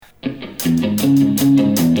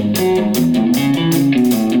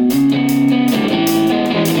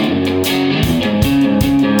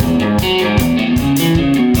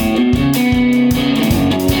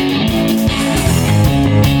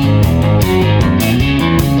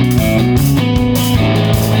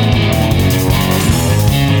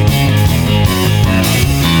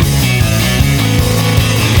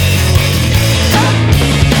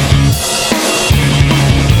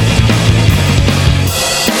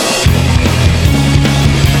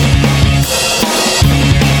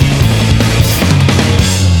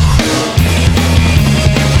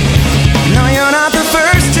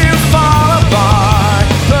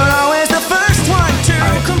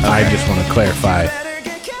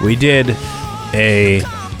clarify. We did a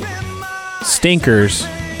Stinkers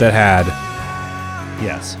that had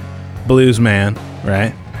Yes. Blues Man,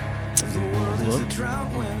 right?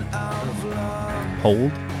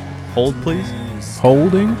 Hold, please.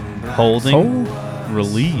 Holding. Holding.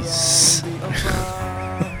 Release.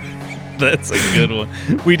 That's a good one.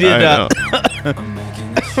 We did.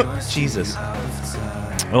 Jesus.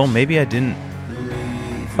 Oh, maybe I didn't.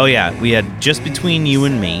 Oh yeah, we had Just Between You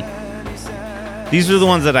and Me. These are the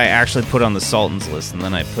ones that I actually put on the Sultans list, and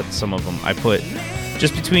then I put some of them. I put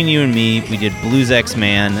Just Between You and Me. We did Blues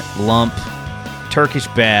X-Man, Lump, Turkish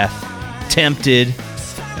Bath, Tempted,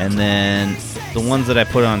 and then the ones that I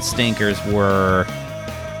put on Stinkers were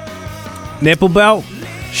Nipple Belt.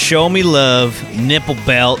 Show Me Love, Nipple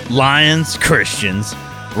Belt, Lions, Christians,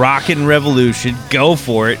 Rockin' Revolution, Go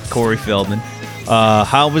For It, Corey Feldman,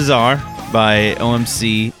 How Bizarre by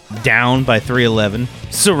OMC, Down by 311,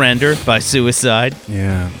 Surrender by Suicide,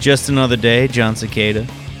 Yeah. Just Another Day, John Cicada,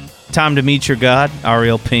 Time to Meet Your God,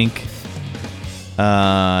 Ariel Pink,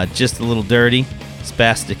 Just a Little Dirty,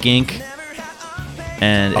 Spastic Inc.,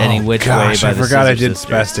 and Any Which Way by the I forgot I Scissor did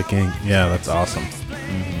Sisters. Spastic Inc. Yeah, that's awesome.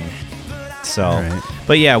 So, Right.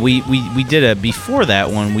 but yeah, we did a before that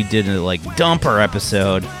one. We did a like dumper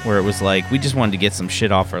episode where it was like we just wanted to get some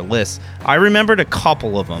shit off our list. I remembered a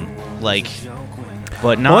couple of them, like,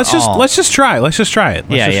 but not Well, let's just try it. Let's just try it.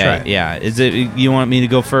 Let's just try it. yeah. Is it? You want me to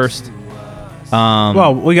go first?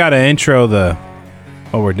 Well, we got to intro what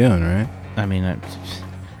we're doing, right? I mean,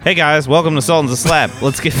 hey guys, welcome to Sultans of Slap.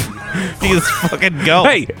 Let's get let's fucking go.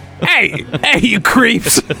 Hey, you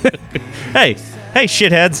creeps! hey,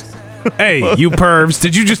 shitheads. Hey, you pervs!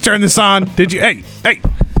 Did you just turn this on? Did you? Hey,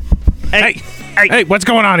 what's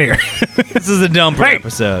going on here? This is a dumper Hey.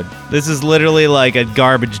 episode. This is literally like a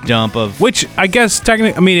garbage dump of Which I guess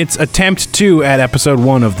technically, I mean, it's attempt 2 at episode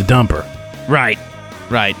 1 of the dumper. Right.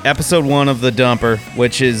 Episode 1 of the dumper,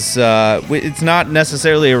 which is it's not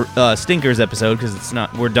necessarily a Stinkers episode because it's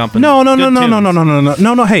not. We're dumping. No. good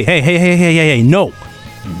tunes. Hey, no.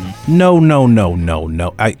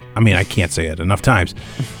 No. I mean, I can't say it enough times.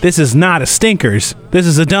 This is not a Stinkers. This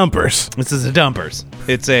is a Dumpers. This is a dumpers.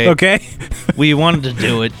 It's a Okay? We wanted to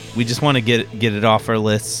do it. We just want to get it off our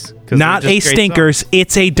lists. 'Cause Not they're a just great Stinkers. songs.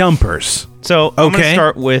 It's a Dumpers. So I'm Okay.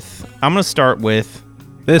 gonna start with.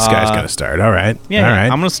 This guy's going to start. All right. Yeah, All right.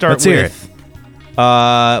 I'm gonna start Let's hear it.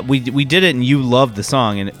 with. We did it and you loved the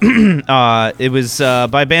song and it was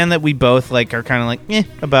by a band that we both like are kind of like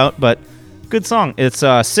about, but good song. It's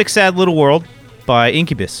Sick Sad Little World by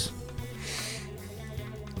Incubus.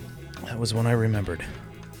 That was one I remembered.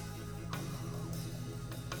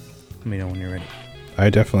 Let me know when you're ready. I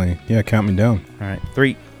definitely, count me down. All right,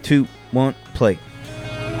 3, 2, 1, play.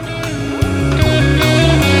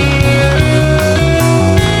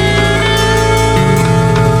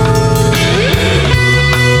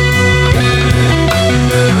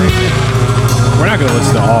 We're not going to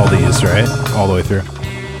listen to all these, right? All the way through.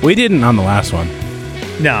 We didn't on the last one.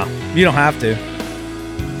 No, you don't have to.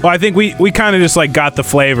 Well, I think we kind of just like got the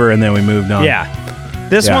flavor and then we moved on. Yeah.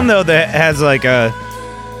 This Yeah. one though that has like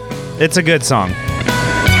it's a good song.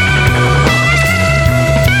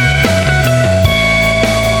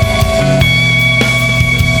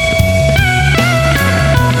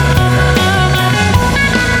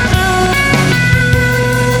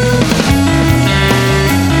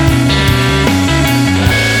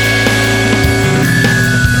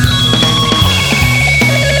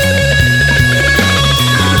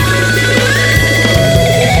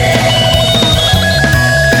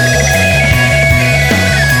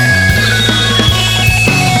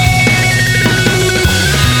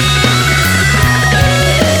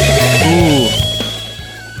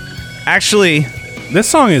 Actually, This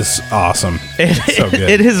song is awesome. So good.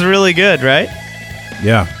 it is really good, right?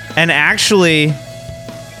 Yeah. And actually,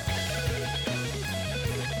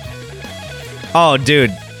 oh,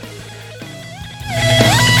 dude.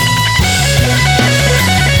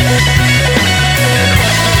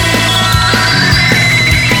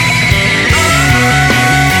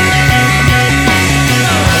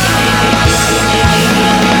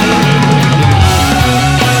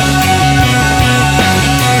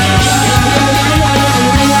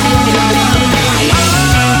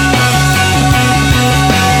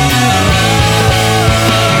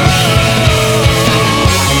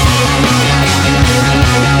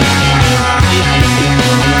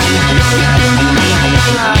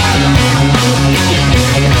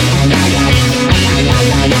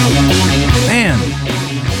 Man.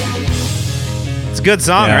 It's a good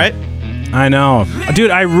song, Yeah. right? I know.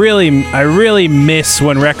 Dude, I really miss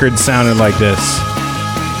when records sounded like this.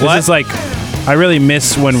 What? This is like I really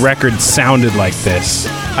miss when records sounded like this.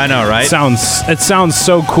 I know, right? It sounds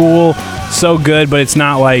so cool, so good, but it's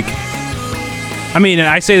not like. I mean,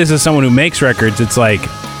 I say this as someone who makes records. It's like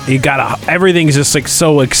everything's just like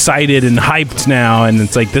so excited and hyped now, and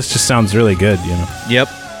it's like this just sounds really good, you know. Yep.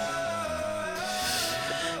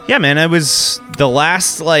 Yeah, man, it was the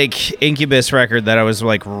last like Incubus record that I was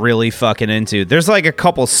like really fucking into. There's like a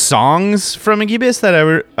couple songs from Incubus that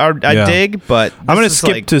I dig, but I'm gonna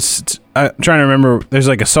skip to. I'm trying to remember. There's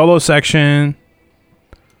like a solo section.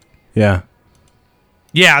 Yeah.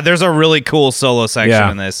 Yeah, there's a really cool solo section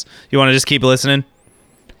in this. You want to just keep listening?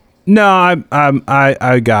 No,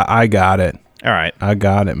 I got it. All right, I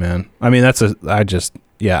got it, man. I mean, I'm gonna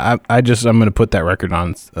put that record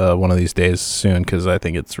on one of these days soon because I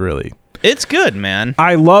think it's good, man.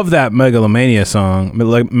 I love that Megalomania song,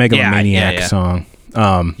 Megalomaniac song.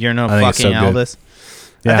 You're no fucking so Elvis.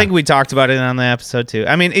 Yeah. I think we talked about it on the episode too.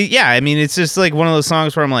 I mean, it's just like one of those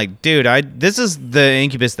songs where I'm like, dude, this is the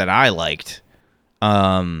Incubus that I liked.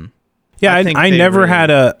 I never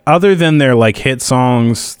had other than their like hit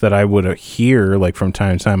songs that I would hear like from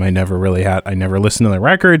time to time. I never listened to their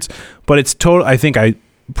records, but it's total. I think I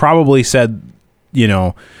probably said,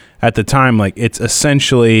 at the time, like it's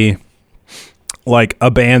essentially like a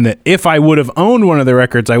band that if I would have owned one of the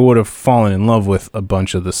records, I would have fallen in love with a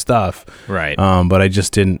bunch of the stuff. Right. But I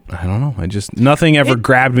just didn't. I don't know. Nothing ever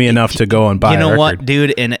grabbed me enough to go and buy. You know a record. what,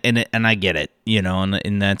 dude? And I get it.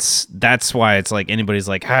 And that's why it's like anybody's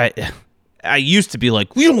like, I used to be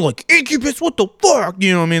like, we don't like Incubus. What the fuck?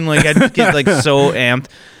 You know what I mean? Like I just get like so amped.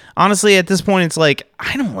 Honestly, at this point, it's like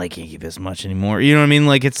I don't like Incubus much anymore. You know what I mean?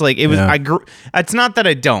 Like it's like it was. I grew. It's not that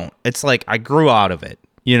I don't. It's like I grew out of it.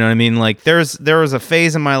 You know what I mean? Like there was a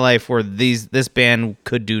phase in my life where this band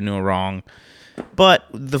could do no wrong, but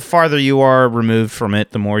the farther you are removed from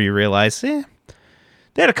it, the more you realize, they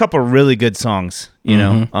had a couple of really good songs, you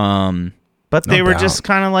know. But they were just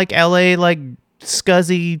kind of like LA, like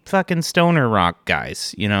scuzzy fucking stoner rock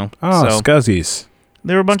guys, you know. Oh, so scuzzies.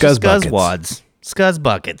 They were a bunch of scuzzwads, scuzz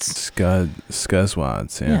buckets,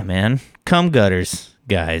 scuzzwads. Yeah, man, cum gutters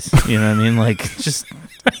guys. You know what I mean? Like just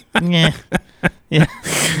yeah. Yeah,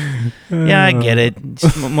 I get it.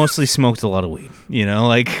 Just mostly smoked a lot of weed, you know.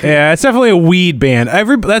 Like, yeah, it's definitely a weed band.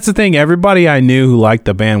 That's the thing. Everybody I knew who liked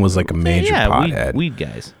the band was like a major pothead. Weed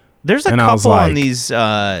guys. There's a couple on these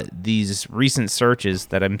recent searches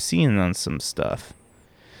that I'm seeing on some stuff.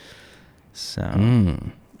 So, all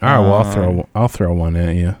right. Well, I'll throw one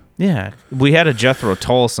at you. Yeah, we had a Jethro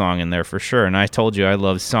Tull song in there for sure, and I told you I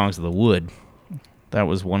love Songs of the Wood. That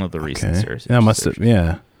was one of the recent searches. That must have.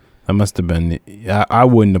 Yeah. That must have been. I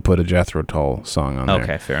wouldn't have put a Jethro Tull song on there.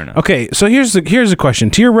 Okay, fair enough. Okay, so here's a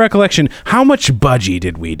question. To your recollection, how much Budgie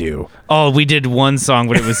did we do? Oh, we did one song,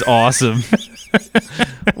 but it was awesome.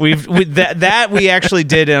 we actually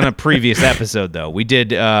did on a previous episode though. We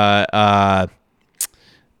did what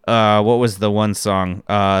was the one song?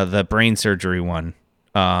 The brain surgery one.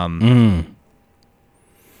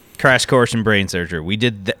 Crash Course in Brain Surgery. We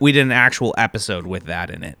did an actual episode with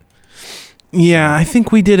that in it. Yeah, I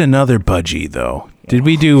think we did another Budgie, though. Did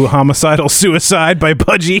we do Homicidal Suicide by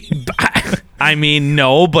Budgie? I mean,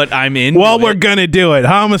 no, but I'm in. Well, we're going to do it.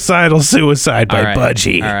 Homicidal Suicide by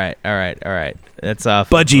Budgie. All right. That's off.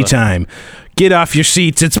 Budgie time. Get off your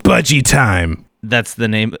seats. It's Budgie time. That's the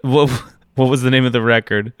name. What was the name of the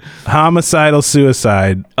record? Homicidal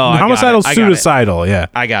Suicide. Oh, Homicidal Suicidal, yeah.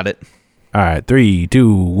 I got it. All right, 3,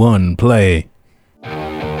 2, 1, play.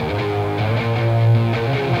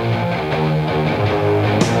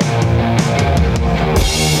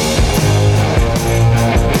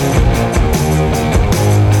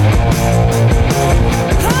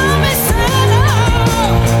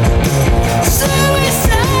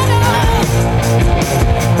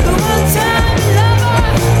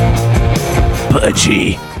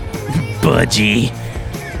 Budgie.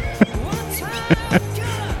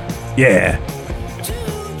 Yeah,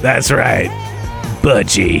 that's right,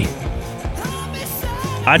 Budgie.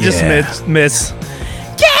 I just miss.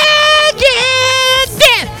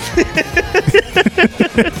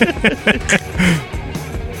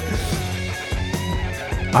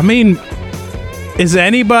 I mean, is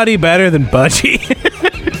anybody better than Budgie?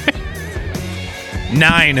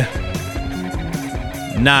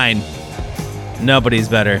 9. Nobody's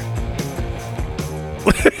better.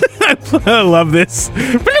 I love this. All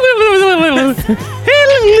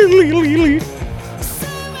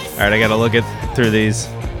right, I gotta look through these.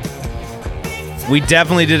 We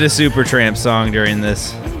definitely did a Supertramp song during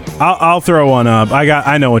this. I'll throw one up.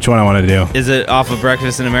 I know which one I want to do. Is it off of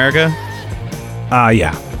Breakfast in America?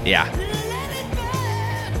 Yeah. Yeah.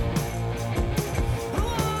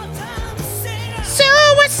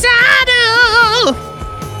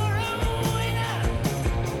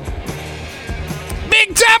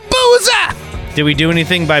 Did we do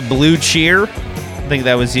anything by Blue Cheer? I think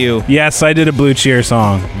that was you. Yes, I did a Blue Cheer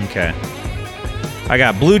song. Okay. I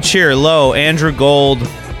got Blue Cheer, Low, Andrew Gold,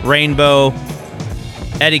 Rainbow,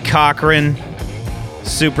 Eddie Cochran,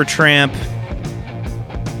 Supertramp.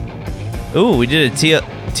 Ooh, we did a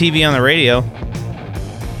TV on the radio.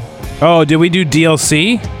 Oh, did we do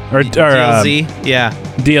DLC? Or DLZ? Yeah.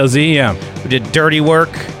 DLZ, yeah. We did Dirty Work.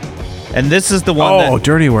 And this is the one Oh,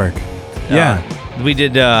 Dirty Work. Yeah. We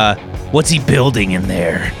did, What's He Building in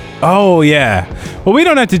There? Oh, yeah. Well, we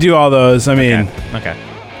don't have to do all those. I mean... Okay.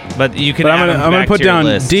 But you can But I'm gonna put down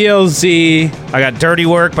DLZ. I got Dirty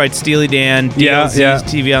Work by Steely Dan. DLZ's Yeah.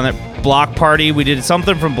 TV on there. Block Party. We did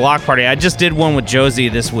something from Block Party. I just did one with Josie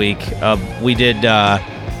this week. We did...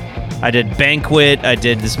 I did Banquet, I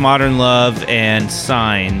did This Modern Love, and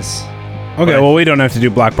Signs. Okay, well, we don't have to do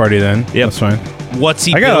Block Party then. Yep. That's fine. What's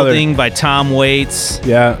He Building by Tom Waits.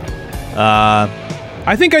 Yeah.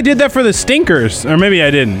 I think I did that for the Stinkers, or maybe I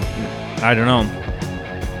didn't. I don't know.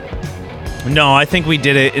 No, I think we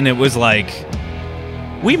did it, and it was like...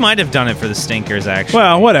 We might have done it for the Stinkers, actually.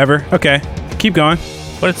 Well, whatever. Okay. Keep going.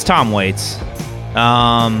 But it's Tom Waits.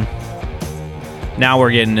 Now we're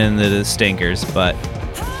getting into the Stinkers, but...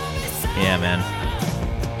 Yeah, man.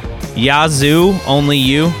 Yazoo, Only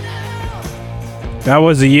You. That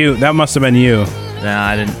was a you. That must have been you. Nah,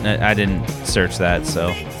 I didn't search that, so.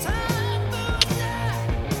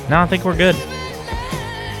 No, I think we're good.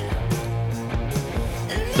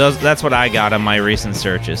 That's what I got on my recent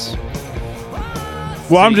searches.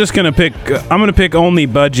 Well, I'm just gonna pick. I'm gonna pick only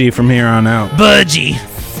Budgie from here on out. Budgie.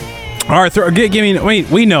 All right, give me. Wait,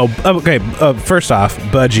 we know. Okay, first off,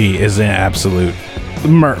 Budgie is an absolute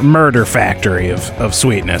murder factory of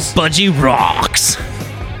sweetness. Budgie rocks.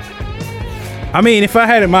 I mean, if I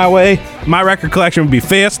had it my way, my record collection would be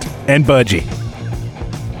Fist and Budgie.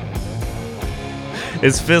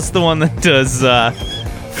 Is Fist the one that does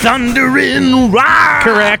Thunder and Rock?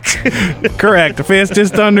 Correct. Correct. Fist is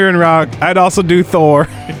Thunder and Rock. I'd also do Thor.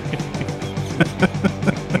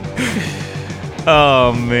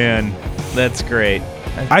 Oh, man. That's great.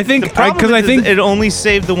 I think because I think it only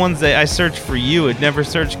saved the ones that I searched for you. It never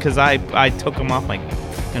searched because I took them off my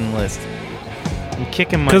fucking list. I'm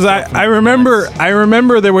kicking myself. Because I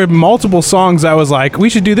remember there were multiple songs I was like, we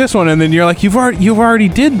should do this one, and then you're like, you've already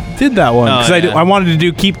did that one because I wanted to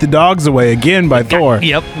do Keep the Dogs Away again by Thor.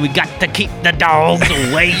 Yep, we got to keep the dogs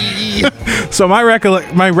away. So my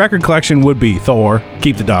record collection would be Thor,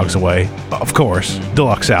 Keep the Dogs Away, of course,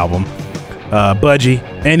 deluxe album, Budgie,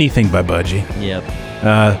 anything by Budgie. Yep.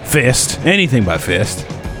 Fist, anything by Fist.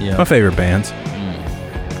 Yeah. My favorite bands.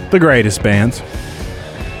 The greatest bands.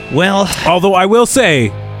 Well, although I will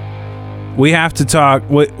say, we have to talk.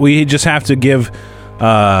 We just have to give,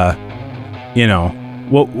 what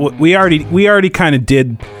we already kind of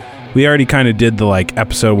did. We already kind of did the like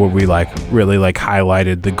episode where we like really like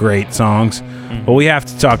highlighted the great songs. But we have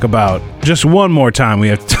to talk about just one more time. We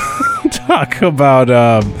have to talk about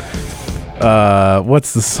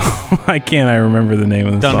what's the song? Why can't I remember the name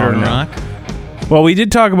of the Thunder song? and Rock. Well, we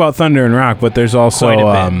did talk about Thunder and Rock, but there's also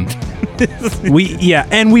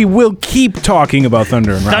and we will keep talking about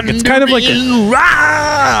Thunder and Rock. Thunder it's kind of like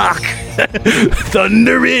Rock.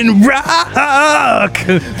 Thunder and Rock.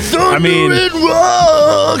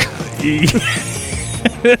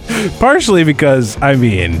 Partially because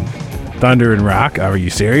Thunder and Rock. Are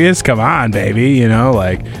you serious? Come on, baby. You know,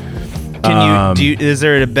 like. Is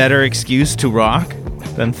there a better excuse to rock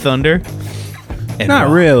than Thunder? Not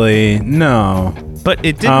rock? really. No. But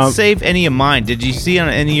it didn't save any of mine. Did you see on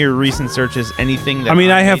any of your recent searches anything that?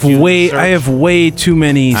 I have way too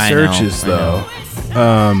many searches though.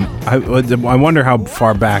 I wonder how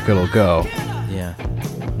far back it'll go. Yeah,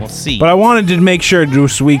 we'll see. But I wanted to make sure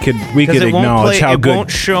just we could acknowledge how good. It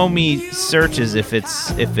won't show me searches if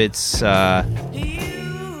it's. Man,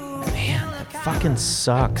 that fucking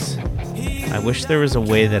sucks. I wish there was a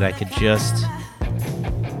way that I could just.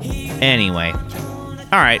 Anyway.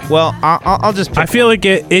 All right. Well, I'll just. I feel like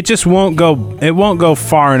it just won't go. It won't go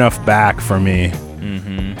far enough back for me.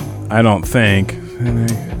 Mm-hmm. I don't think.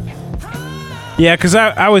 Yeah, because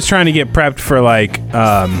I was trying to get prepped for like.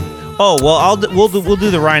 Oh well, we'll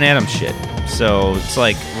do the Ryan Adams shit. So it's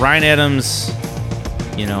like Ryan Adams.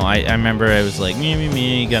 You know, I remember I was like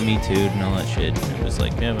me, got Me Too and all that shit. And it was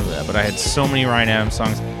like blah, blah, blah. But I had so many Ryan Adams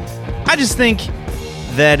songs. I just think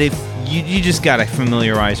that if you just gotta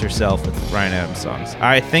familiarize yourself with Ryan Adams songs.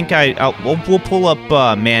 I think we'll pull up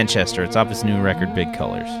Manchester. It's off his new record, Big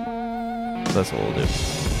Colors. So that's what we'll do.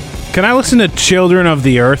 Can I listen to Children of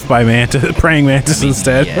the Earth by Praying Mantis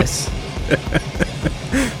instead? Yes.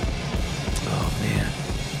 Oh man,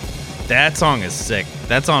 That song is sick.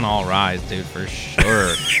 That's on All Rise, dude, for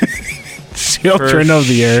sure. Children of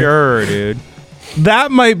the Earth. Sure, dude.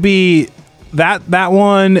 That might be that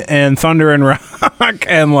one and Thunder and Rock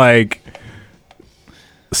and like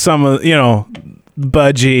some of Budgie.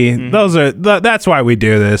 Mm-hmm. Those are that's why we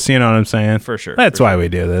do this. You know what I'm saying? For sure. That's for why sure, we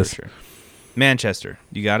do this. For sure. Manchester,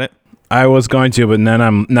 you got it? I was going to, but then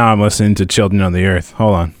I'm listening to Children of the Earth.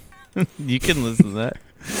 Hold on. You can listen to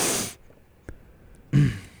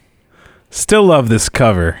that. Still love this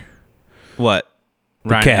cover. What? The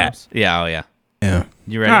Ryan cat. Adams? Yeah, oh yeah. Yeah.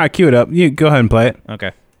 You ready? All right, cue it up. You go ahead and play it.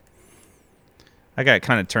 Okay. I got it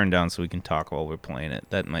kind of turned down so we can talk while we're playing it.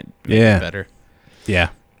 That might make Yeah. it better.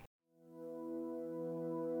 Yeah.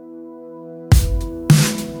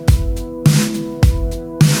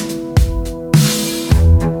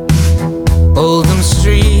 Oldham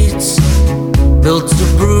streets, built to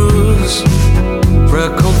bruise,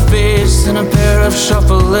 freckled face and a pair of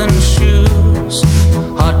shuffling shoes,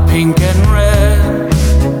 hot pink and red,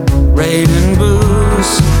 rain and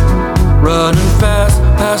booze, running fast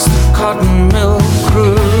past the cotton mill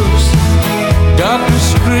crews.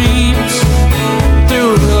 Darkness creeps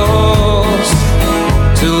through the halls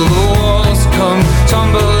till the walls come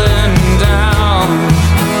tumbling down.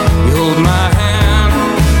 You hold my hand,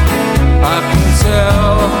 I can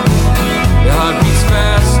tell your heart beats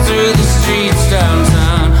fast through the streets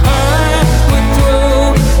downtown. I would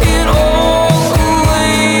throw it all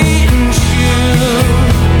away and choose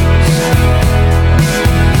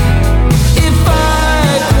if I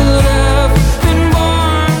could have been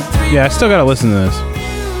born. Yeah, I still got to listen to this.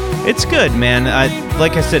 It's good, man.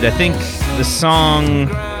 Like I said, I think the song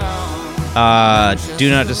Do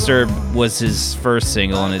Not Disturb was his first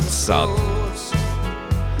single and it sucked.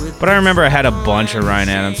 But I remember I had a bunch of Ryan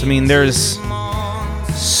Adams. I mean, there's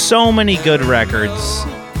so many good records.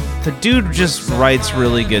 The dude just writes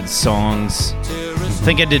really good songs. I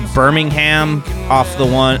think I did Birmingham off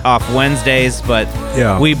Wednesdays, but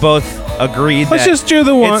Yeah. we both agreed Let's that just do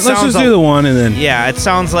the one. it Let's sounds just do the one and then. Yeah, it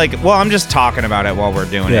sounds like. Well, I'm just talking about it while we're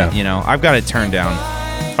doing Yeah. it. I've got it turned down.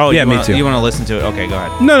 Oh, Yeah, me wanna, too. You want to listen to it? Okay, go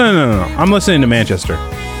ahead. No. I'm listening to Manchester.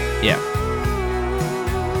 Yeah,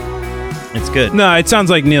 it's good. No, it sounds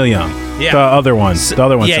like Neil Young. Yeah. The other one. The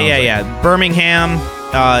other one. Yeah, sounds yeah, like. yeah. Birmingham.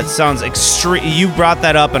 It sounds extreme. You brought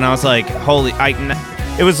that up, and I was like, holy!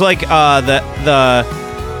 It was like I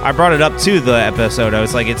brought it up to the episode. I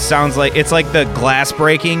was like, it's like the glass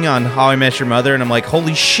breaking on How I Met Your Mother, and I'm like,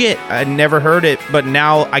 holy shit! I never heard it, but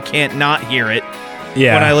now I can't not hear it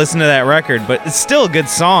Yeah. when I listen to that record. But it's still a good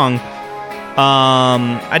song.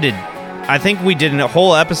 I think we did a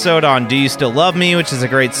whole episode on Do You Still Love Me, which is a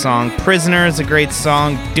great song. Prisoner is a great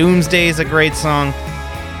song. Doomsday is a great song.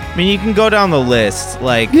 I mean, you can go down the list.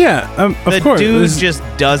 Like, Yeah, of the course. dude This- just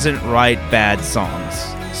doesn't write bad songs.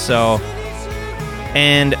 So,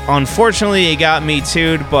 and unfortunately, he got Me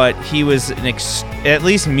Too'd, but he was at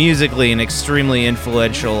least musically an extremely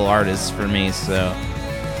influential artist for me. So,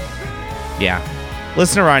 yeah,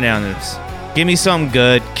 listen to Ryan Adams. Give me something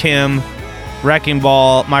good. Kim, Wrecking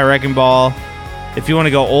Ball, My Wrecking Ball. If you want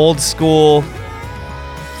to go old school,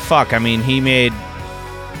 fuck. I mean, he made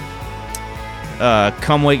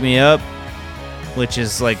Come Wake Me Up, which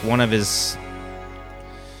is like one of his,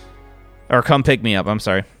 or Come Pick Me Up. I'm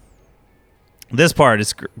sorry. This part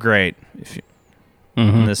is great.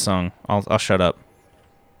 In this song, I'll shut up.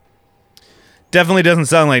 Definitely doesn't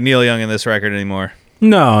sound like Neil Young in this record anymore.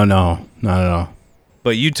 No, not at all.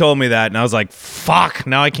 But you told me that, and I was like, fuck.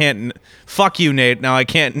 Now I can't. Fuck you, Nate. Now I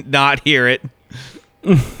can't not hear it.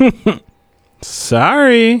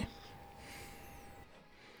 Sorry.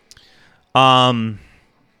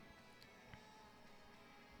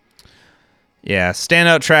 Yeah,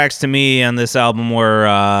 standout tracks to me on this album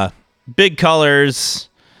were Big Colors,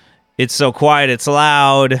 It's So Quiet, It's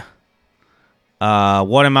Loud,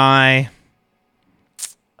 What Am I?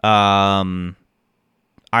 I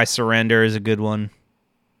Surrender is a good one.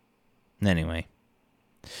 Anyway.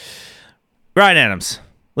 Ryan Adams.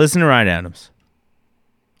 Listen to Ryan Adams.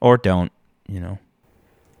 Or don't,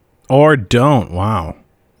 Or don't. Wow.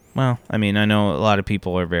 Well, I mean, I know a lot of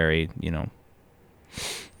people are very,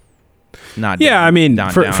 not Yeah, I mean,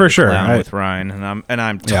 not for down to sure. clown with Ryan, and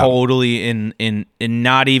I'm Yeah. totally in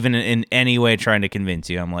not even in any way trying to convince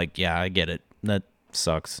you. I'm like, yeah, I get it. That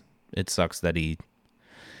sucks. It sucks that he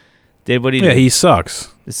did what he Yeah, did. he sucks.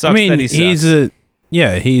 It sucks I mean, that he sucks. he's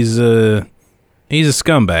a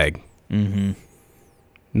scumbag. Mm-hmm.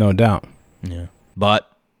 No doubt. Yeah,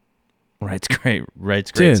 but writes great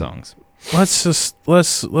Dude. songs. Let's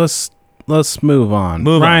move on.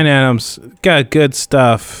 Move on. Ryan Adams got good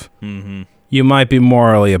stuff. Mm-hmm. You might be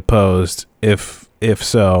morally opposed if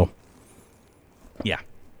so.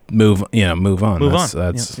 move on. Move That's,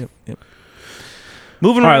 on. That's Yep.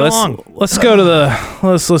 Moving all right right. along. Let's go to the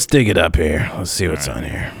let's dig it up here. Let's see what's on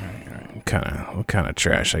here. What kind of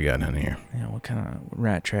trash I got in here? Yeah, what kind of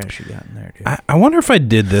rat trash you got in there, dude? I wonder if I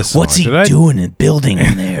did this. What's song. he Did I- doing and building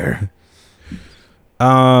in there?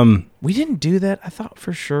 We didn't do that. I thought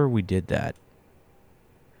for sure we did that.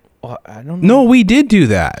 Well, I don't know. No, we did do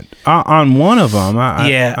that on one of them.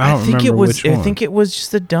 I don't think it remember was. which I one. think it was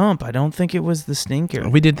just a dump. I don't think it was the stinker.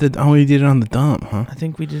 we did it on the dump, huh? I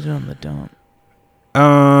think we did it on the dump.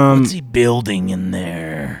 What's he building in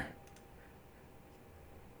there?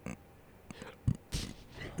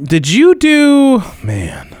 Did you do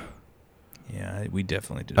man? Yeah, we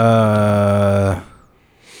definitely did. Tell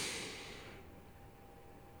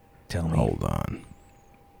me. Hold on.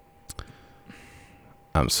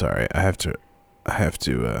 I'm sorry. I have to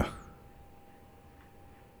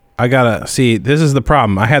I gotta see. This is the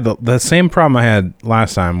problem. I had the same problem I had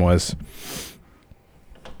last time was.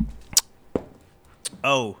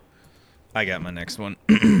 Oh, I got my next one.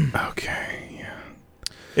 Okay. Yeah.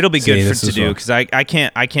 It'll be See, good this to is do what- because I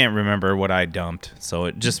can't remember what I dumped. So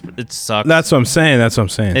it sucks. That's what I'm saying.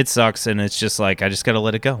 It sucks, and it's just like I just gotta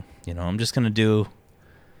let it go. I'm just gonna do.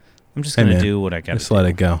 I'm just Hey, gonna man, do what I gotta. Just let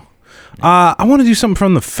it go. I want to do something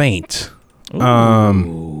from the Faint.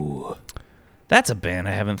 Ooh. That's a band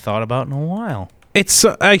I haven't thought about in a while. It's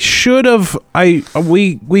I should have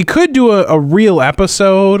we could do a real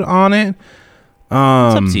episode on it. It's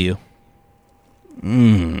up to you.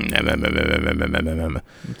 It's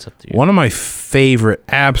up to you. One of my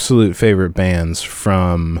absolute favorite bands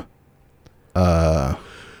from Early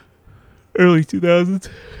 2000s.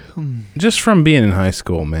 just from being in high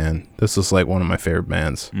school, man. This was like one of my favorite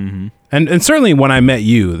bands. Mm-hmm. And certainly when I met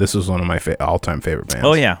you, this was one of my all-time favorite bands.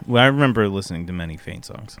 Oh yeah, well, I remember listening to many Faint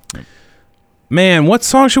songs. Man, what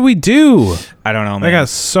song should we do? I don't know, man. I got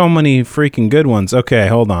so many freaking good ones. Okay,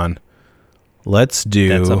 hold on. Let's do.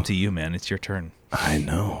 That's up to you, man. It's your turn. I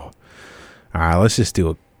know. All right, let's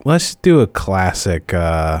do a classic.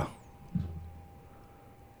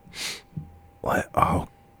 What? Oh,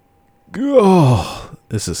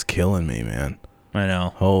 this is killing me, man. I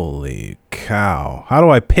know. Holy cow! How do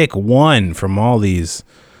I pick one from all these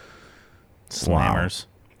Slammers?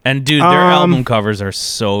 And dude, their album covers are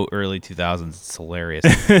so early 2000s. It's hilarious.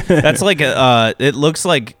 That's like it looks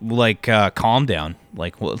like Calm Down,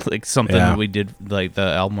 like something Yeah. we did, like the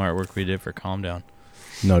album artwork we did for Calm Down.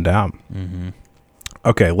 No doubt.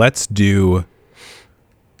 Okay, let's do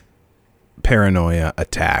Paranoia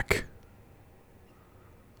Attack.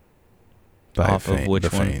 By Off of which The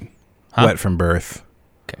one? Faint. Huh? Wet from Birth.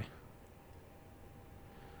 Okay.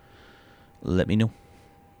 Let me know.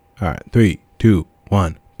 All right, 3, 2,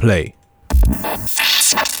 1, play.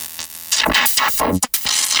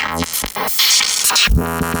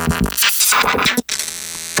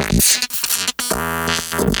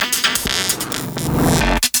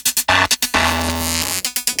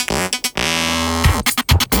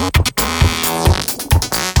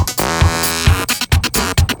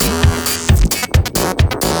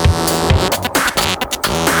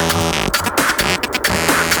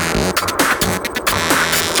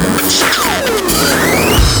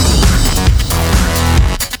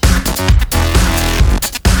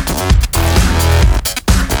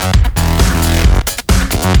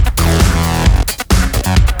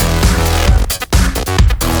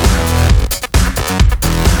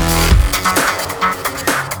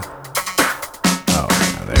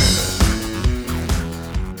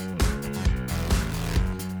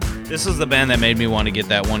 This was the band that made me want to get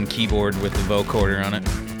that one keyboard with the vocoder on it.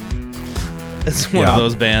 It's one Yeah. of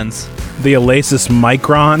those bands. The Oasis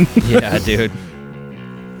Micron. Yeah, dude.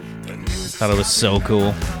 Thought it was so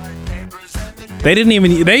cool.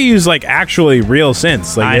 They use like actually real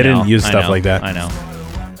synths. Like they didn't use stuff like that. I know.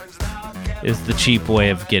 It's the cheap way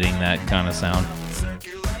of getting that kind of sound.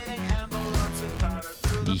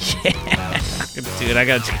 Yeah. Dude, I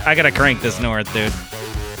gotta crank this north, dude.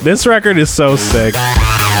 This record is so sick.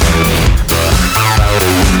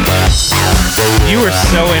 You were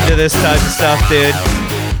so into this type of stuff, dude.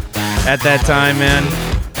 At that time, man.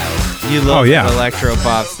 You love electro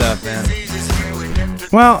pop stuff, man.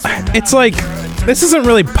 Well, it's like this isn't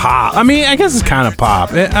really pop. I mean, I guess it's kind of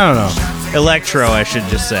pop. I don't know. Electro, I should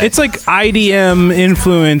just say. It's like IDM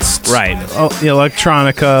influenced, Right.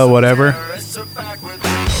 Electronica, whatever.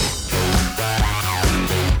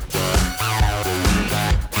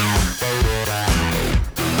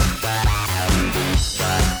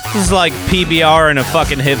 This is like PBR in a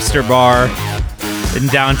fucking hipster bar in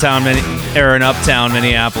downtown or in uptown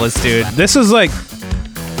Minneapolis, dude. This is like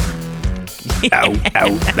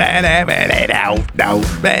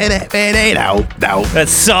That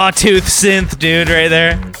sawtooth synth, dude, right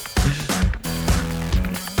there.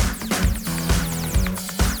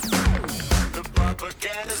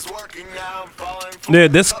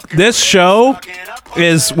 Dude, this show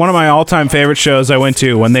is one of my all-time favorite shows I went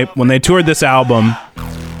to when they toured this album.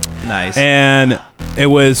 Nice. And it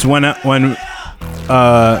was when it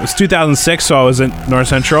was 2006, so I was in North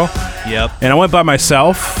Central. Yep. And I went by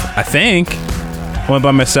myself, I think. I went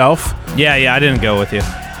by myself. Yeah, I didn't go with you.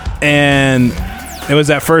 And it was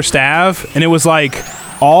at First Ave, and it was like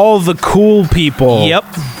all the cool people. Yep.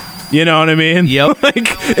 You know what I mean? Yep.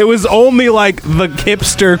 Like, it was only like the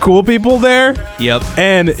hipster cool people there. Yep.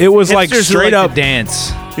 And it was like Hipsters who straight like up to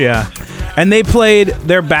dance. Yeah. And they played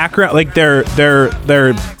their background, like their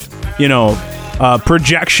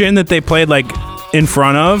projection that they played like in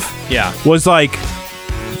front of. Yeah. Was like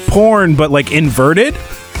porn, but like inverted,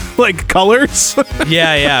 like colors.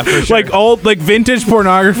 Yeah, for sure. Like old, like vintage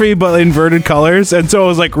pornography, but inverted colors. And so it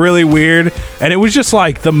was like really weird. And it was just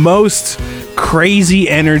like the most crazy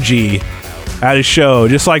energy at a show.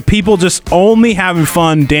 Just like people just only having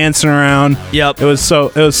fun, dancing around. Yep. It was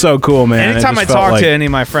so cool, man. Anytime I just felt talk like, to any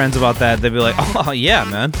of my friends about that, they'd be like, "Oh yeah,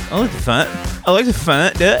 man, I like the fun. I like the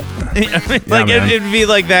fun." Dude. You know what I mean? Like man. it'd be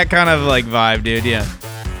like that kind of like vibe, dude. Yeah.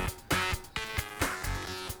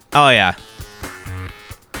 Oh yeah.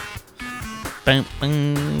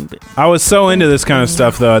 I was so into this kind of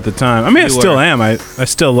stuff though at the time. I mean, I still am. I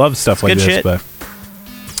still love stuff like good this,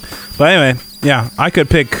 shit. but anyway, yeah, I could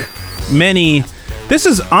pick many. This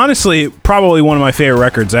is honestly probably one of my favorite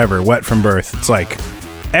records ever, Wet from Birth. It's like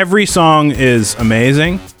every song is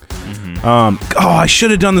amazing. I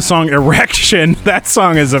should have done the song Erection. That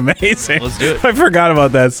song is amazing. Let's do it. I forgot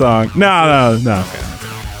about that song. No. Okay.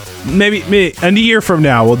 Maybe a year from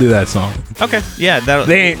now we'll do that song. Okay. Yeah.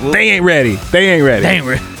 They ain't ready. They ain't ready. They ain't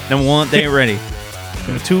ready. Number one, they ain't ready.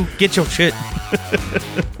 Number two, get your shit.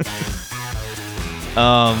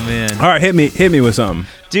 Oh man. All right, hit me with something.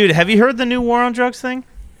 Dude, have you heard the new War on Drugs thing?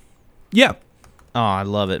 Yeah. Oh, I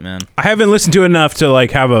love it, man. I haven't listened to it enough to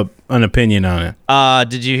like have an opinion on it.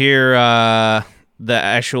 Did you hear the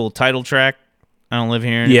actual title track? I Don't Live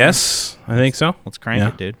Here Anymore? Yes, I think so. Let's crank Yeah.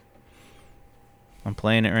 it, dude. I'm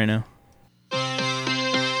playing it right now.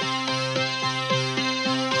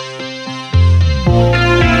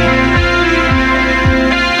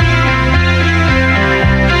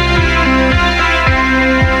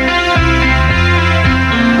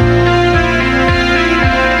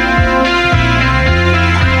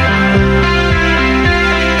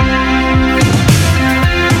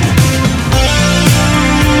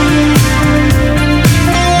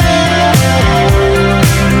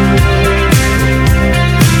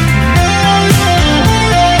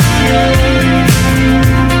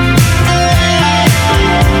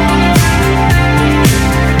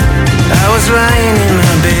 Lying in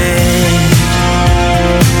my bed,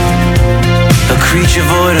 a creature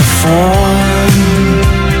void of form,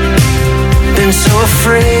 been so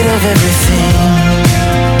afraid of everything.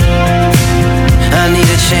 I need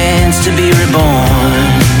a chance to be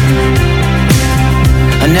reborn.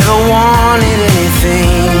 I never wanted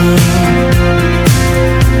anything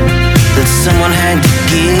that someone had to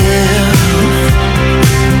give.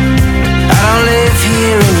 I don't live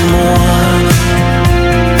here anymore.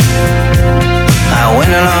 I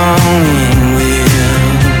went along in with.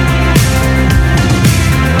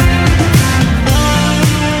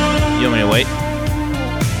 You want me to wait?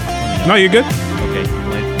 No, you're good. Okay,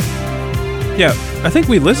 wait. Yeah, I think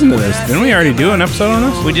we listened to this. Didn't we already do an episode on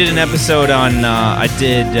this? We did an episode on, I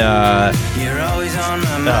did, You're always on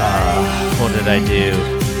my mind. what did I do?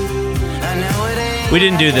 I know it ain't We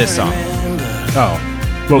didn't do this song. Oh,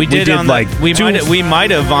 well, We did on like the, we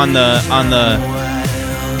might have on the.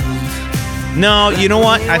 No, you know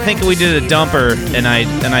what? I think we did a dumper, and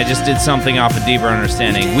I just did something off a Deeper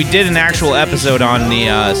Understanding. We did an actual episode on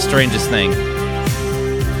the Strangest Thing.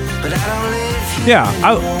 but I don't live Yeah,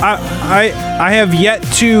 I have yet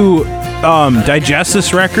to digest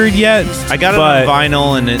this record yet. I got it but on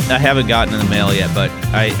vinyl, and I haven't gotten it in the mail yet, but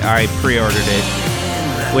I pre-ordered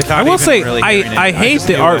it. Without I will even say really hearing it. I hate just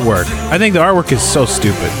the knew it. artwork. I think the artwork is so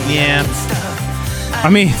stupid. Yeah. I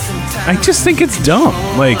mean, I just think it's dumb.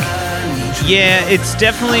 Like, Yeah, it's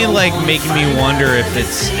definitely like making me wonder if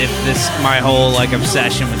my whole like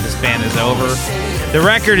obsession with this band is over. The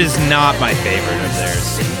record is not my favorite of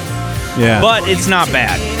theirs, yeah. but it's not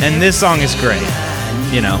bad, and this song is great.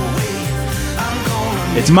 You know,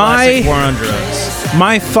 it's My- classic War on Drugs.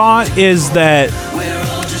 My thought is that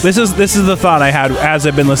this is the thought I had as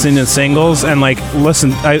I've been listening to singles and like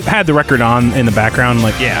I had the record on in the background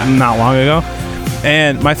like not long ago,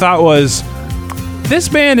 and my thought was, this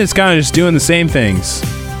band is kind of just doing the same things,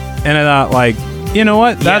 and I thought like, you know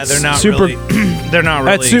what, that's they're not super. Really, they're not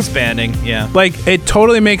really expanding. Yeah, like it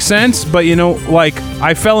totally makes sense, but you know, like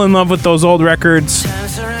I fell in love with those old records,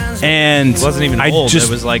 and it wasn't even I old. Just,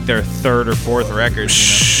 it was like their third or fourth record.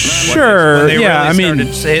 Sure, when they yeah. really I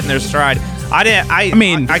mean, started hitting their stride.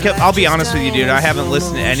 I'll be honest with you, dude. I haven't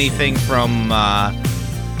listened to anything from like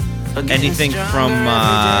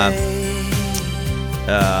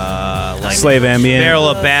Slave Ambient, Barrel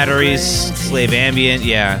of Batteries, Slave Ambient.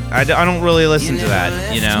 Yeah, I don't really listen to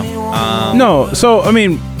that. You know. No, so I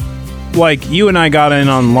mean, like you and I got in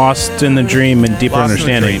on Lost in the Dream and Deeper Lost in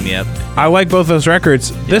the Understanding. Dream, yep. I like both those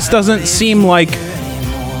records. This doesn't seem like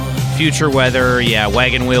Future Weather. Yeah,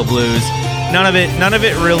 Wagon Wheel Blues. None of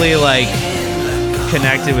it really like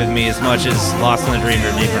connected with me as much as Lost in the Dream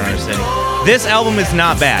or Deeper Understanding. This album is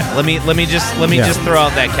not bad. Let me just throw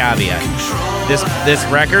out that caveat. This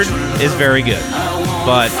record is very good,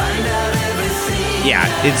 but yeah,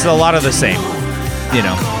 it's a lot of the same. You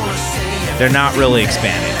know, they're not really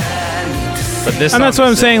expanding. But this, and that's what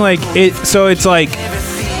I'm saying. Like it, so it's like,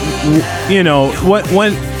 you know,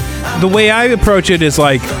 when the way I approach it is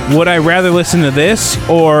like, would I rather listen to this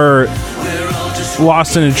or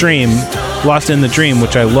Lost in the Dream,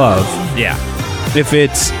 which I love. Yeah.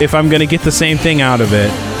 If I'm gonna get the same thing out of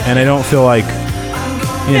it, and I don't feel like,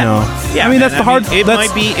 you know. Yeah, I mean, that's the hard. It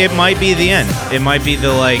might be the end. It might be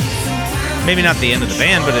the like, maybe not the end of the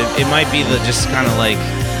band, but it might be the just kind of like,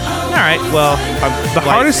 all right, well, the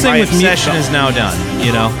hardest thing with obsession is now done.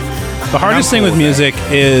 You know, the hardest thing with music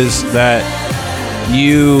is that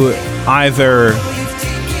you either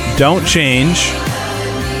don't change,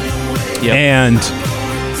 and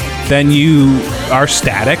then you are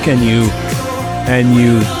static and you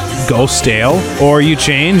go stale, or you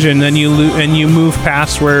change and then you move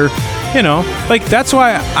past where, you know, like that's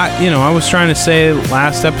why I was trying to say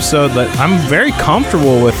last episode that I'm very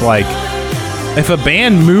comfortable with, like, if a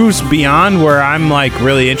band moves beyond where I'm like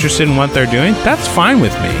really interested in what they're doing, that's fine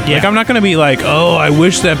with me. Yeah. Like I'm not gonna be like, oh, I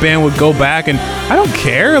wish that band would go back, and I don't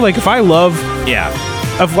care. Like if I love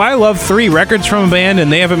 3 records from a band and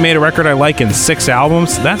they haven't made a record I like in 6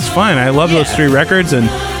 albums, that's fine. I love those 3 records, and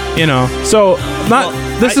you know, so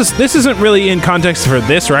this isn't really in context for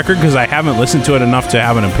this record because I haven't listened to it enough to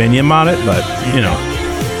have an opinion about it, but you know.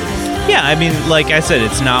 Yeah, I mean, like I said,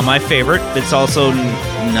 it's not my favorite. It's also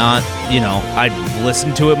not, you know, I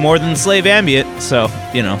listened to it more than Slave Ambient, so,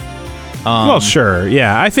 you know. Well, sure,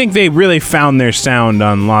 yeah. I think they really found their sound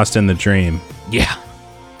on Lost in the Dream. Yeah.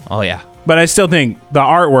 Oh, yeah. But I still think the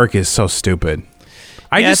artwork is so stupid.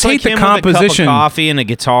 I just hate the composition. With a cup of coffee and a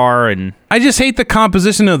guitar, and I just hate the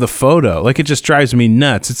composition of the photo. Like, it just drives me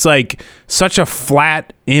nuts. It's like such a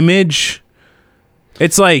flat image.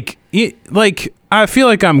 It's like I feel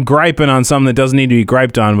like I'm griping on something that doesn't need to be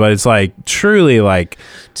griped on, but it's like truly like.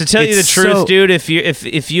 To tell you the truth, dude, if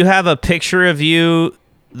you have a picture of you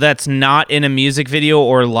that's not in a music video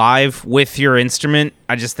or live with your instrument,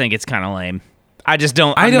 I just think it's kind of lame. I'm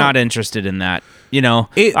not interested in that. You know,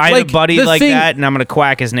 I had a buddy like that, and I'm gonna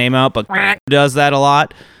quack his name out, but does that a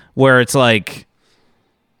lot, where it's like,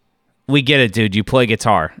 we get it, dude. You play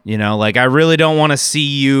guitar, you know. Like, I really don't want to see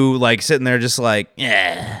you like sitting there just like,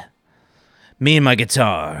 yeah, me and my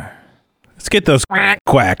guitar. Let's get those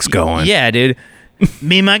quacks going. Yeah, dude.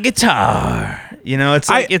 Me and my guitar. You know, it's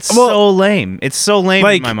like so lame. It's so lame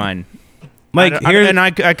in my mind. Like,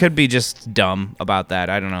 I could be just dumb about that.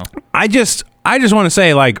 I don't know. I just want to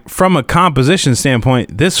say, like, from a composition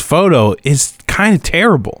standpoint, this photo is kind of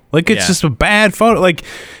terrible. Like, it's just a bad photo. Like,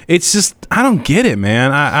 it's just, I don't get it,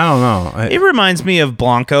 man. I don't know. It reminds me of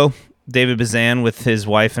Blanco, David Bazan with his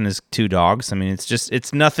wife and his 2 dogs. I mean,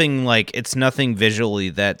 it's nothing visually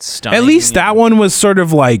that stunning. At least that one was sort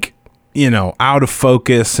of like, you know, out of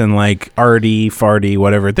focus and like arty, farty,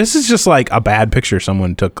 whatever. This is just like a bad picture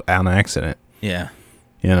someone took on accident. Yeah.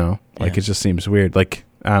 You know, like it just seems weird. Like,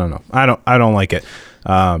 I don't know. I don't like it.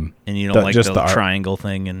 And you don't like just the triangle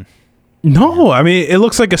thing and. No, I mean, it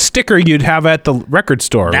looks like a sticker you'd have at the record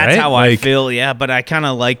store, right? That's how I feel, yeah. But I kind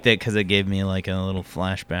of liked it because it gave me like a little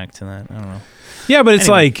flashback to that. I don't know. Yeah, but it's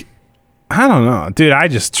like, I don't know, dude. I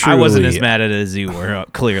just truly, I wasn't as mad at it as you were,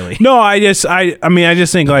 clearly. No, I just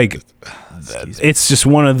think like it's just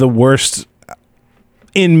one of the worst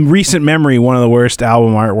in recent memory. One of the worst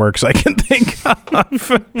album artworks I can think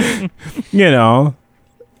of. You know.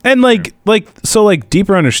 And like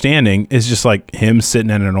Deeper Understanding is just like him sitting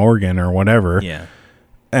at an organ or whatever. Yeah.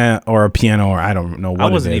 or a piano, or I don't know what I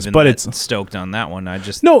it wasn't is, even but that it's stoked on that one. I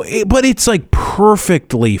just but it's like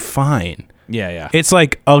perfectly fine. yeah. It's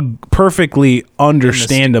like a perfectly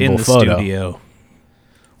understandable in the photo. Studio.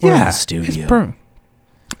 We're in Yeah, the studio. it's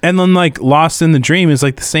and then like Lost in the Dream is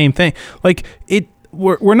like the same thing. Like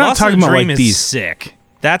we're not Lost talking in the about Dream like is these. sick.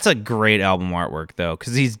 That's a great album artwork though,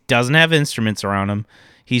 because he doesn't have instruments around him.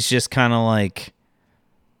 He's just kind of like,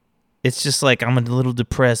 it's just like, I'm a little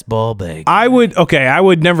depressed ball bag. I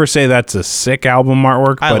would never say that's a sick album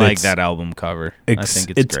artwork, I but like it's, that album cover. I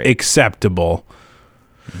think it's great. Acceptable.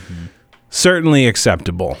 Certainly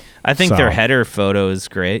acceptable. I think So. their header photo is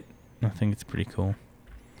great. I think it's pretty cool.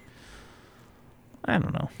 I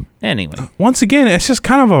don't know. Anyway, Once again, it's just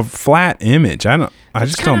kind of a flat image. I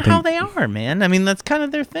just kind don't of think how they are, man. I mean, that's kind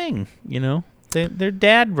of their thing. You know, they're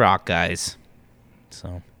dad rock guys.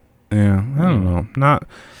 So Yeah, I don't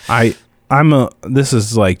know. This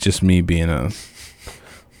is like just me being a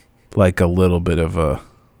little bit of a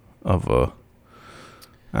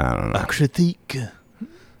I don't know. critique.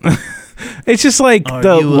 It's just like Are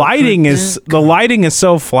the you a lighting is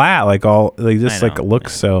so flat, like this I like know,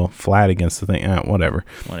 looks so flat against the thing. Whatever.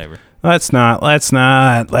 Whatever. Let's not. Huh?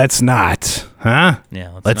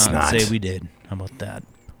 Yeah, Let's not not. say we did. How about that?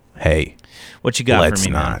 Hey, What you got let's for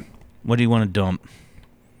me, not. man? What do you want to dump?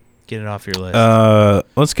 Get it off your list.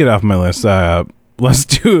 Let's get off my list. Let's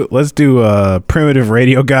do Primitive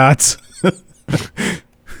Radio Gods.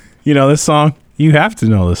 You know this song? You have to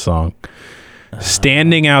know this song.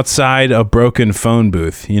 Standing outside a broken phone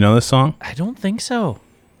booth. You know this song? I don't think so.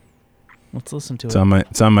 Let's listen to It's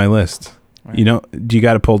it. on my list. Right. You know? Do you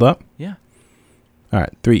got it pulled up? Yeah. All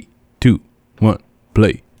right, 3, 2, 1,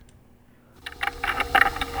 play.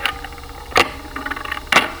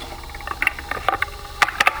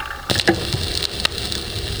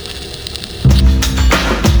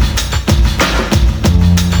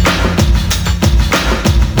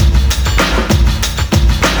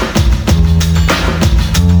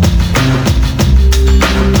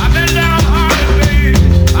 I've been downhearted, baby.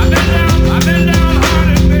 I've been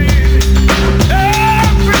downhearted, baby.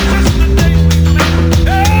 Ever since the day we met.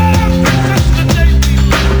 Ever since the day we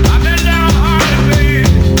met. I've been downhearted, baby.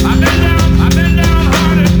 I've been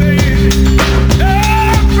downhearted, baby.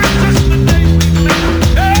 Ever since the day we met.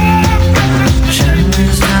 Ever since the day we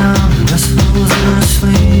Shadows down, wrestles in her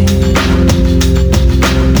sleep.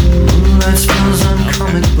 Moonlight spills on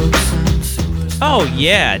comic books and super Oh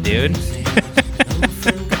yeah, dude.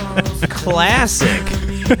 Classic.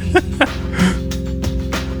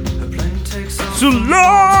 So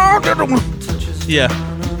long. Yeah.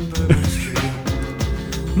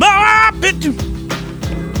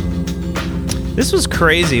 This was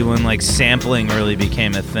crazy when like sampling really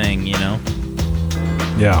became a thing, you know?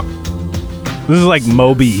 Yeah. This is like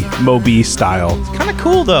Moby style. Kind of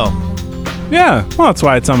cool though. Yeah, well, that's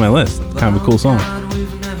why it's on my list. Kind of a cool song.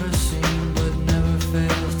 we've never seen, but never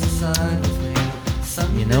fails to side with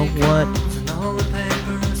me. You know what? And all the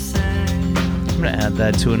papers say, I'm gonna add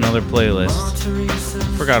that to another playlist. Teresa,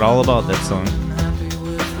 Forgot all about that song. happy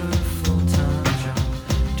with her full-time job.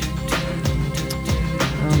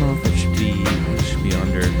 I don't know if it should be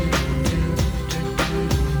under.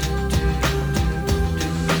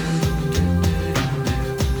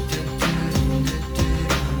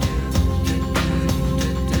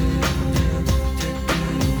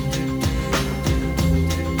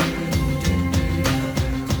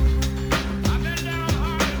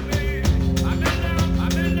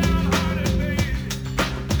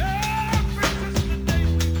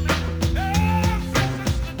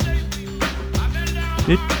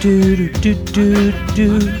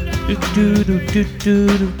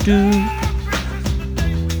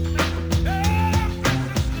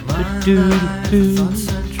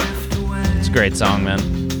 It's a great song, man.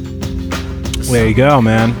 There you go,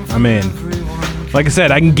 man. I mean, like I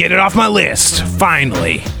said, I can get it off my list.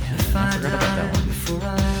 Finally.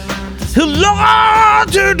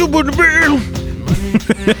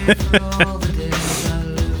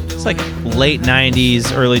 It's like late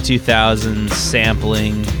 90s, early 2000s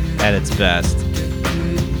sampling at its best.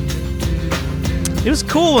 It was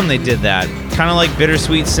cool when they did that. Kind of like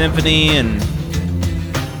Bittersweet Symphony and,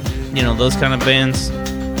 you know, those kind of bands.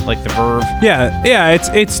 Like The Verve. Yeah,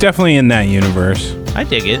 it's definitely in that universe. I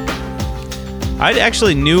dig it. I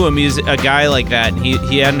actually knew a guy like that. And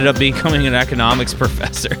he ended up becoming an economics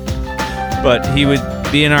professor. But he would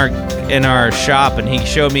be in our shop, and he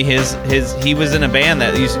showed me his. He was in a band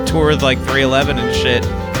that used to tour with like 311 and shit.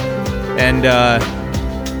 And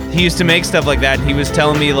he used to make stuff like that. And he was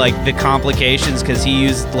telling me like the complications because he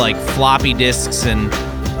used like floppy disks and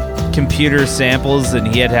computer samples, and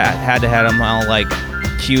he had to have them all like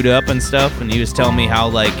queued up and stuff, and he was telling me how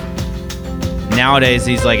like nowadays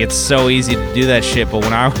he's like it's so easy to do that shit, but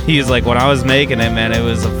when I was making it, man, it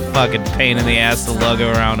was a fucking pain in the ass to lug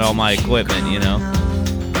around all my equipment, you know.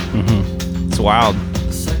 It's wild.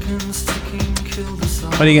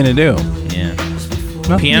 What are you gonna do? Yeah.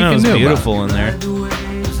 Nothing Piano you is can do beautiful in there.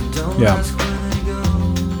 Yeah.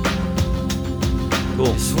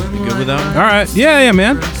 Cool. You good with that one? All right. Yeah,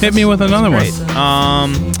 man. Hit me with another Great.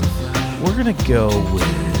 one. We're gonna go with.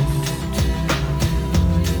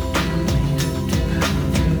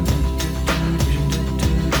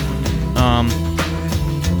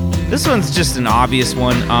 This one's just an obvious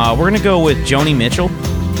one. We're gonna go with Joni Mitchell.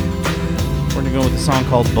 We're gonna go with a song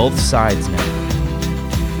called "Both Sides Now."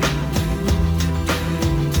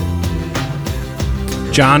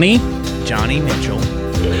 Johnny Mitchell.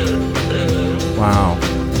 Wow.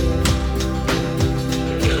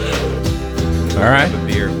 All right. Have a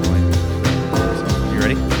beer, boy. You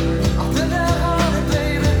ready?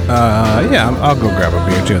 Yeah, I'll go grab a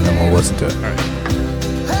beer too, and then we'll listen to it. All right.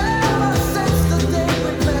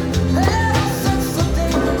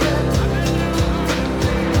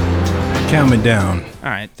 Count me down. All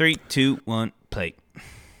right. 3, 2, 1, play.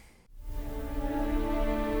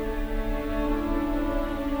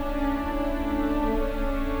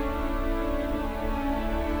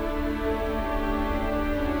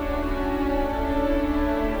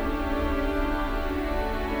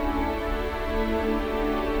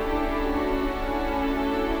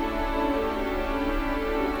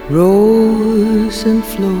 Rows and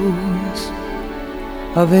flows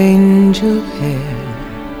of angel hair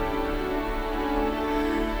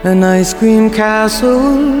and ice cream castles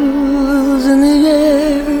in the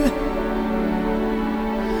air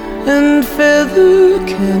and feather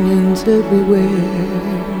canyons everywhere.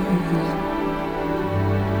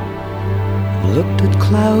 Looked at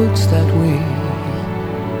clouds that way,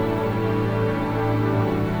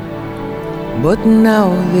 but now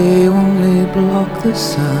they only block the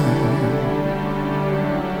sun.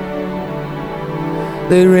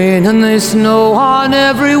 They rain and they snow on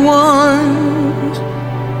everyone.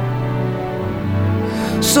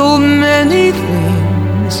 So many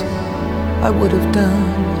things I would have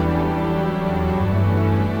done,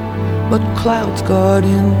 but clouds got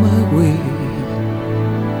in my way.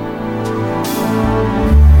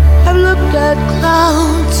 I've looked at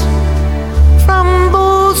clouds from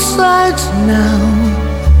both sides now,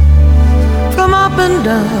 from up and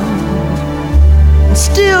down, and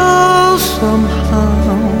still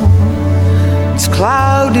somehow it's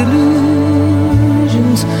cloud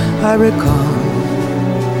illusions I recall.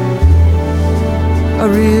 I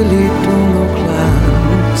really don't know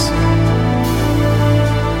clouds.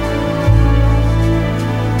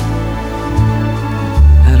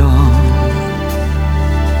 At all.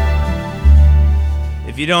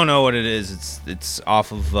 If you don't know what it is, it's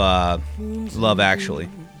off of Love Actually.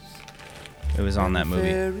 It was on that movie.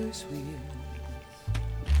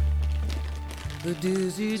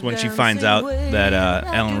 It's when she finds out that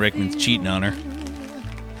Alan Rickman's cheating on her.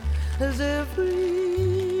 As every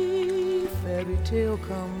fairy tale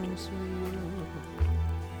comes real.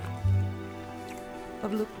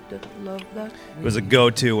 I've looked at love that It was a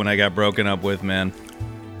go-to when I got broken up with, man.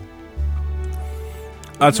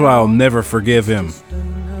 That's why I'll never forgive him.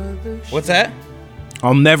 What's that?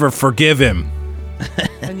 I'll never forgive him.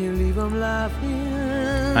 and you leave 'em laughing.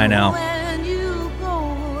 I know. When you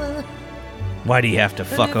go, Why do you have to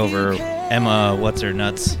fuck over Emma, what's her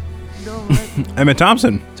nuts? don't let Emma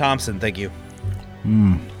Thompson. Thompson, thank you.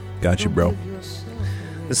 Got you, bro.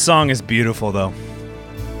 This song is beautiful, though.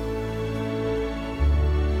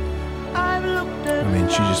 I've looked at I mean,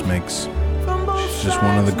 she just makes. from both She's just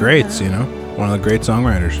one of the sides greats, now, you know? One of the great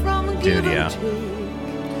songwriters. from Dude, give and yeah.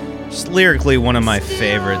 take. Just lyrically one of my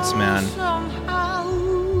favorites, man.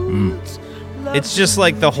 It's just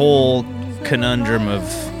like the whole conundrum of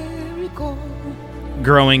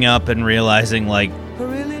growing up and realizing, like,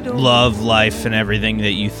 love, life, and everything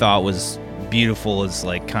that you thought was beautiful is,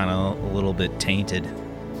 like, kind of a little bit tainted,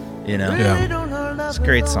 you know? Yeah. It's a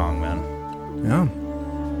great song, man. Yeah.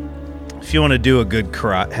 If you want to do a good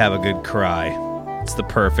cry, have a good cry, it's the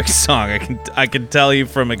perfect song. I can tell you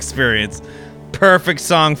from experience. Perfect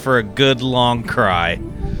song for a good long cry.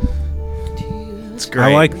 It's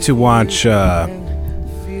great. I like to watch,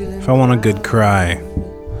 if I want a good cry,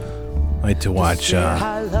 I like to watch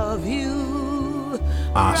I love you.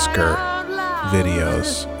 Oscar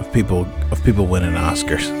videos of people winning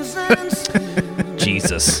Oscars.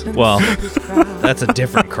 Jesus. Well, that's a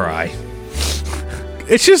different cry.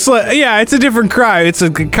 It's just like, yeah, it's a different cry. It's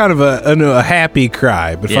a kind of a happy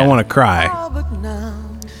cry, but if Yeah. I want to cry, Oh, but now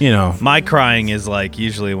you know. My crying is like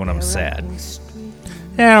usually when I'm sad.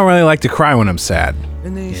 Yeah, I don't really like to cry when I'm sad.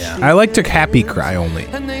 Yeah. I like to happy cry only,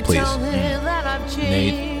 please.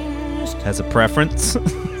 Nate has a preference.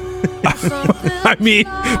 I mean,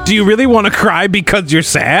 do you really want to cry because you're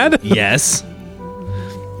sad? Yes.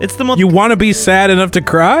 It's the most. You want to be sad enough to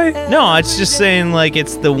cry? No, it's just saying like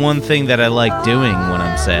it's the one thing that I like doing when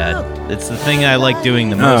I'm sad. It's the thing I like doing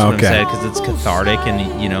the most when I'm sad because it's cathartic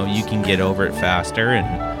and you know you can get over it faster and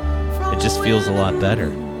it just feels a lot better.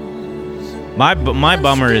 My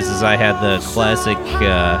bummer is I had the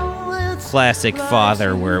classic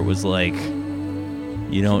father where it was like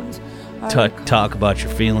you don't talk about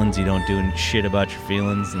your feelings, you don't do any shit about your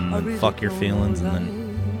feelings, and then fuck your feelings, and then.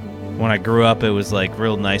 When I grew up, it was like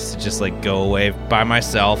real nice to just like go away by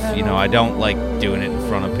myself. You know, I don't like doing it in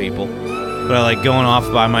front of people, but I like going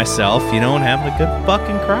off by myself, you know, and having a good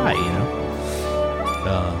fucking cry, you know.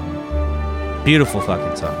 Beautiful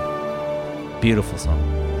fucking song. Beautiful song.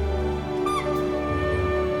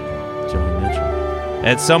 Joni Mitchell.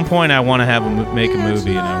 At some point, I want to make a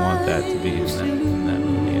movie, and I want that to be in that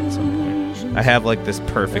movie at some point. I have like this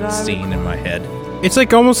perfect scene in my head. It's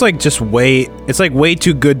like almost like just wait. It's like way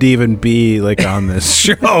too good to even be like on this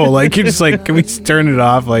show. Like you're just like, can we just turn it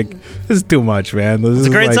off? Like this is too much, man. This It's is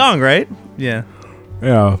a great like, song, right? Yeah.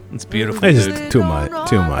 Yeah, It's beautiful, it's dude. just too much,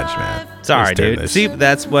 man. Sorry, Let's turn dude. this. See,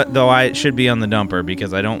 that's what, though I should be on the dumper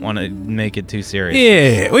because I don't want to make it too serious.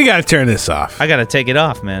 Yeah, we gotta turn this off. I got to take it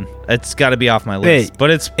off, man. It's got to be off my list. Hey, But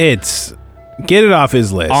it's It's get it off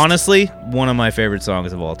his list. honestly one of my favorite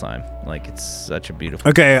songs of all time. Like, it's such a beautiful...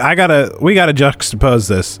 Okay, we gotta juxtapose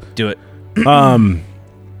this. Do it.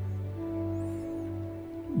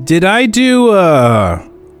 Did I do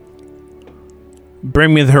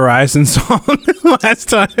Bring Me the Horizon song last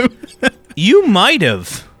time? You might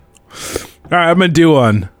have. All right, I'm gonna do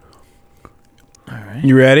one. All right.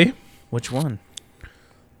 You ready? Which one?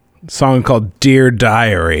 A song called Dear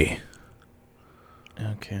Diary.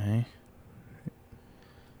 Okay.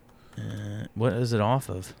 What is it off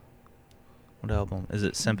of? What album? Is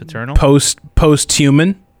it Sempiternal?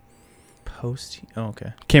 Post-Human. Oh,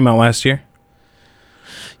 okay. Came out last year.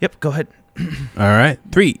 Yep, go ahead. All right.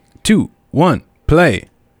 3, 2, 1, play.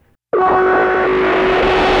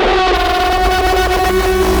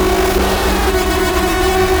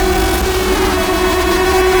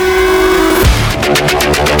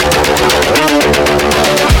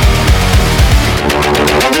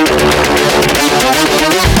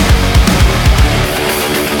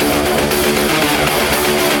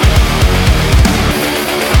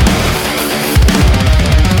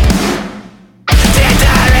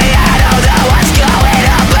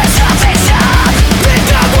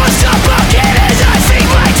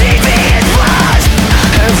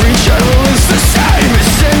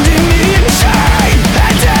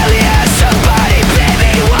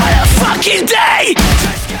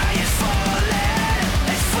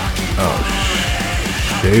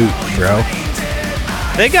 Shoot, bro.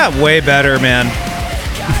 They got way better, man.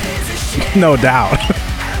 No doubt.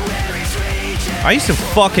 I used to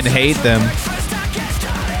fucking hate them.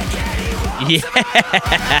 Yeah.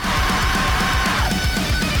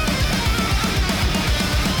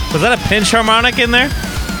 Was that a pinch harmonic in there?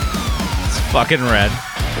 It's fucking red.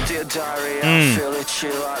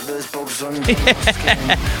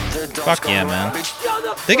 Fuck yeah, man.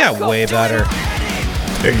 They got way better.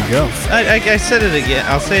 There you go. I said it again.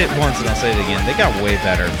 I'll say it once and I'll say it again. They got way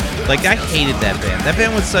better. Like, I hated that band. That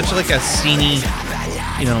band was such like a sceney,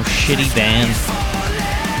 you know, shitty band.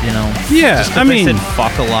 You know? Yeah, Just 'cause they said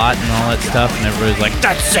fuck a lot and all that stuff, and everybody's like,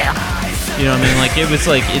 that's it! You know what I mean? Like, it was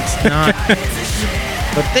like, it's not...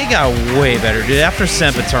 But they got way better, dude. After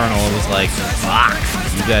Sempiternal, it was like, fuck.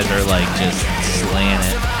 You guys are like just slaying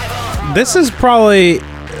it. This is probably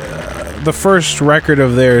the first record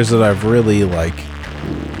of theirs that I've really like.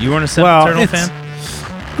 You weren't a Sempiternal it's-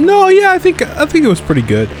 fan? No, yeah, I think it was pretty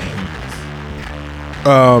good.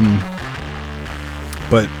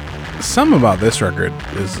 But something about this record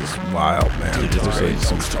is just wild, man. Dude, it's There's great. like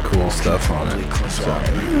some cool stuff on it.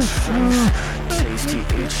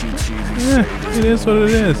 Yeah, it is what it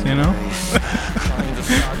is, you know.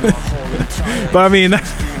 But I mean,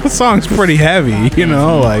 the song's pretty heavy, you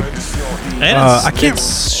know. Like, And I can't.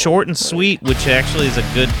 it's short and sweet, which actually is a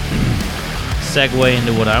good segue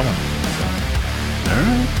into what I want. All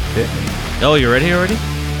right, hit me. Oh, you ready already? I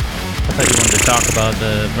thought you wanted to talk about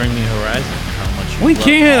the Bring Me Horizon. How much you We love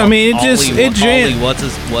can't. I mean, it just- it Ollie, jam- what's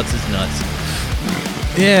his nuts?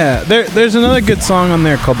 Yeah, there's another good song on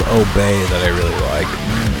there called "Obey" that I really like.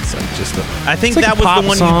 It's like just a. I think it's like that a was the pop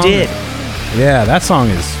one song. you did. Yeah, that song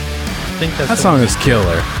is I think that's that the song one is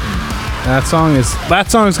killer. That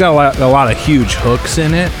song's got a lot of huge hooks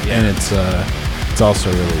in it, and it's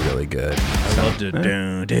also really, really good. I love to do.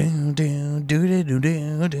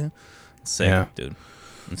 Sick, Yeah. dude.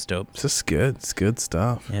 It's dope. It's just good. It's good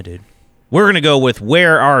stuff. Yeah, dude. We're gonna go with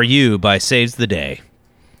 "Where Are You" by Saves the Day.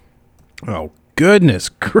 Oh goodness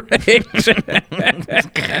gracious!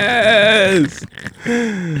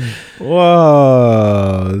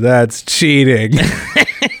 Whoa, that's cheating.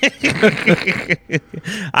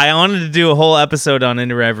 I wanted to do a whole episode on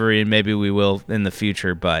Into Reverie, and maybe we will in the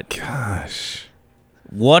future. But Gosh,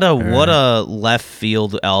 what a left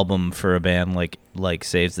field album for a band like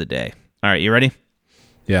Saves the Day. All right, you ready?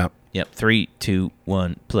 yeah. Yep. 3, 2,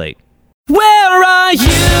 1, play. Where are you?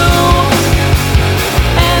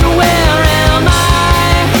 And where am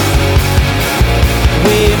I?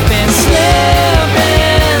 We've been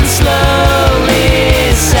slipping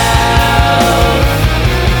slowly south.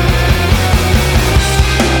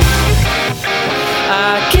 I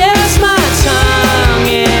guess my tongue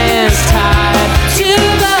is tied to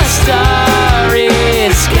the starry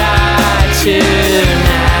sky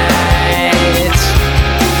tonight.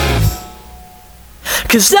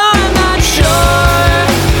 'Cause I'm not sure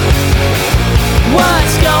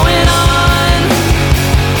what's going on.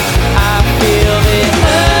 I feel the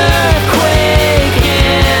earthquake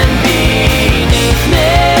beneath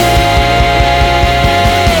me.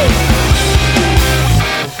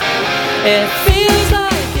 It feels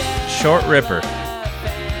like Short Ripper.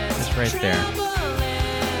 It's right there.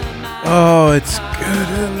 Oh, it's good,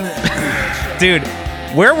 isn't it? Dude,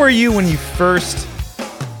 where were you when you first...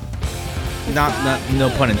 Not no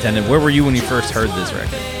pun intended. Where were you when you first heard this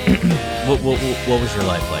record? What was your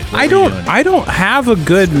life like? What I were you don't. doing? I don't have a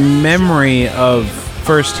good memory of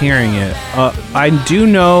first hearing it. I do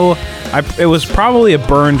know. It was probably a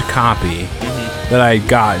burned copy that I'd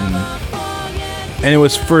gotten, and it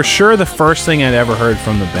was for sure the first thing I'd ever heard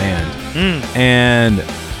from the band. And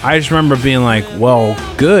I just remember being like, "Well,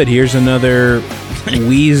 good. Here's another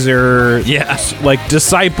Weezer, Yeah. like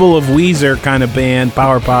disciple of Weezer kind of band,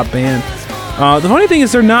 power pop band." The funny thing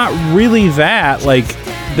is, they're not really that. Like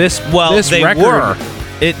this. Well, this they record, were.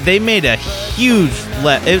 They made a huge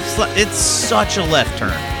left. It's such a left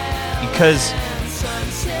turn because.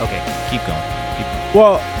 Okay, keep going.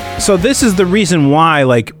 Well, so this is the reason why,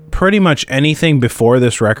 like, pretty much anything before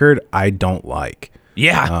this record, I don't like.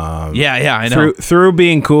 Yeah, yeah, I know. Through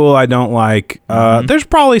being cool, I don't like. There's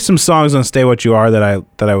probably some songs on "Stay What You Are" that I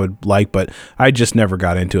would like, but I just never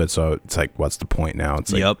got into it. So it's like, what's the point now?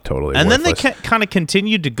 It's like totally. And worthless. then they kind of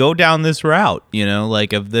continued to go down this route, you know,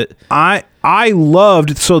 like of the. I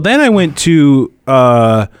loved. So then I went to.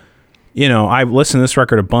 I listened to this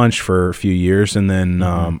record a bunch for a few years, and then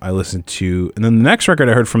I listened to, and then the next record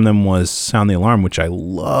I heard from them was "Sound the Alarm," which I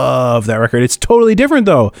love that record. It's totally different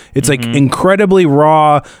though. It's like incredibly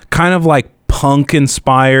raw, kind of like punk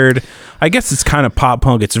inspired. I guess it's kind of pop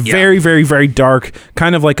punk. It's very, very, very dark,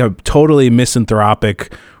 kind of like a totally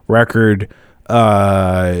misanthropic record.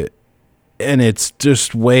 And it's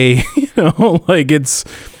just way, like it's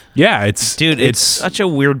such a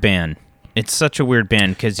weird band. It's such a weird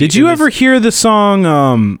band because did you ever hear the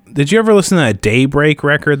song? Did you ever listen to that Daybreak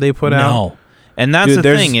record they put out? No. And that's Dude, the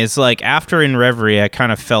there's- thing is, like, after In Reverie, I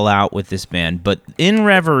kind of fell out with this band, but In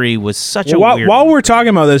Reverie was such a While weird. we're talking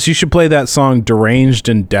about this, you should play that song "Deranged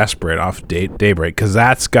and Desperate" off Daybreak, because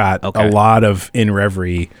that's got Okay. a lot of In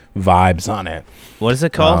Reverie vibes on it. What is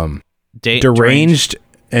it called? Deranged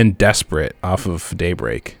and Desperate off of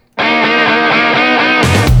Daybreak. You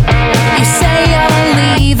say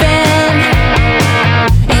you're leaving.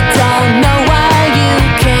 You don't know why you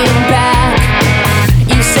came back.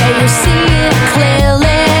 You say you see it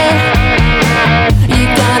clearly.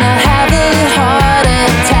 You're gonna have a heart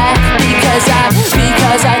attack because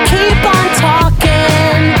I keep on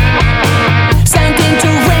talking. Sounding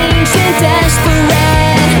deranged and desperate.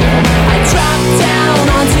 I drop down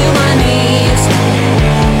onto my knees.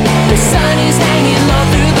 The sun is hanging low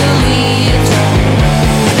through the leaves.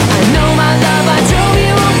 I know my love, I drove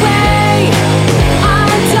you away.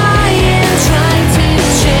 I'm dying, trying to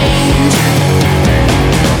change.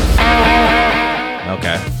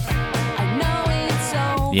 Okay. I know it's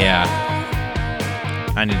over. Yeah.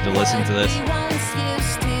 I need to listen to this.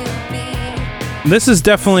 This is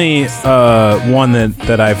definitely one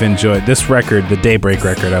that I've enjoyed. This record, the Daybreak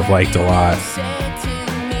record, I've liked a lot.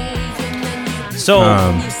 So,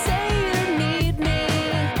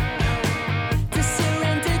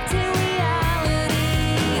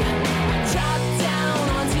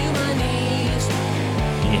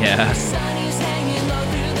 yeah.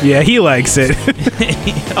 Yeah, he likes it.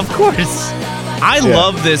 Of course. I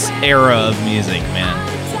love this era of music, man.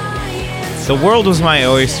 The world was my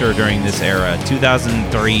oyster during this era,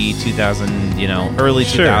 2003, 2000, early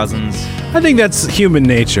Sure. 2000s. I think that's human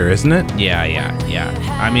nature, isn't it? Yeah.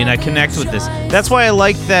 I mean, I connect with this. That's why I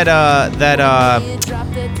like that.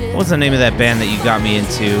 What's the name of that band that you got me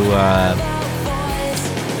into?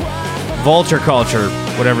 Vulture Culture,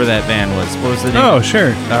 whatever that band was. What was the name? Oh,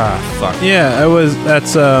 sure. Fuck. Yeah,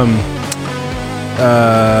 that's hold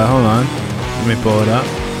on. Let me pull it up.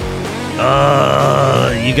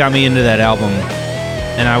 You got me into that album,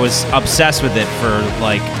 and I was obsessed with it for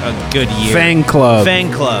like a good year. Fan Club.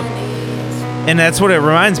 Fan Club. And that's what it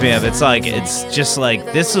reminds me of. It's just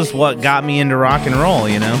like, this is what got me into rock and roll,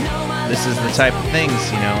 This is the type of things,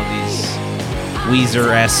 these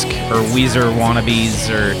Weezer-esque or Weezer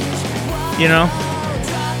wannabes or,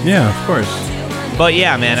 Yeah, of course. But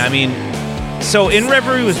yeah, man, I mean, so In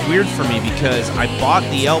Reverie was weird for me because I bought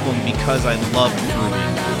the album because I loved Through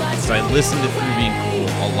Being Cool. Because I listened to Through Being Cool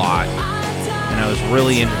a lot. And I was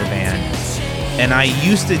really into the band. And I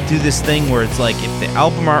used to do this thing where it's like, if the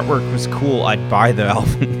album artwork was cool, I'd buy the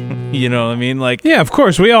album. You know what I mean? Like, Yeah, of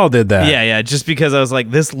course. We all did that. yeah, just because I was like,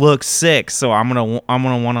 this looks sick, so I'm gonna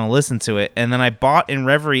want to listen to it. And then I bought In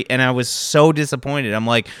Reverie, and I was so disappointed. I'm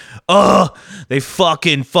like, they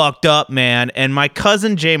fucking fucked up, man. And my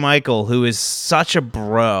cousin Jay Michael, who is such a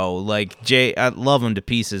bro, like Jay, I love him to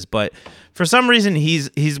pieces, but for some reason he's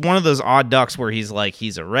one of those odd ducks where he's like,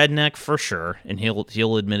 he's a redneck for sure, and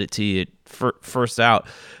he'll admit it to you first out.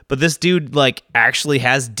 But this dude like actually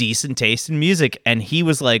has decent taste in music, and he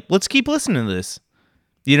was like, let's keep listening to this.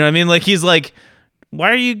 You know what I mean? Like, he's like,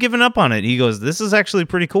 why are you giving up on it? He goes, this is actually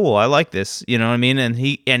pretty cool. I like this. You know what I mean? And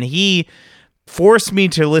he forced me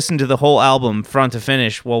to listen to the whole album front to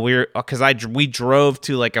finish while we drove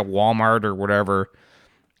to like a Walmart or whatever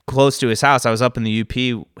close to his house. I was up in the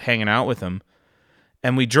UP hanging out with him,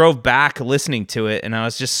 and we drove back listening to it, and I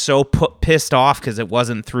was just so pissed off because it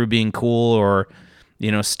wasn't Through Being Cool or,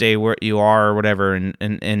 Stay Where You Are or whatever,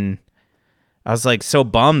 and I was like so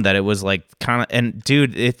bummed that it was like kind of, and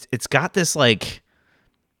dude, it's got this like,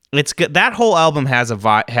 it's good. That whole album has a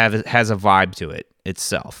vibe to it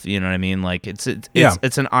itself. You know what I mean? Like it's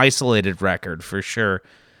an isolated record for sure,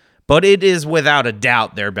 but it is without a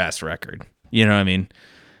doubt their best record. You know what I mean?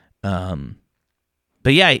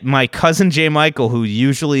 But yeah, my cousin Jay Michael, who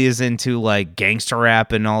usually is into like gangster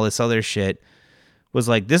rap and all this other shit, was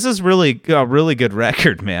like, this is really a really good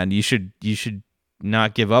record, man. You should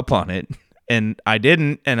not give up on it. And I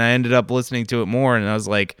didn't, and I ended up listening to it more, and I was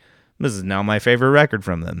like, this is now my favorite record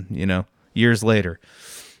from them, years later.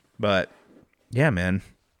 But yeah, man.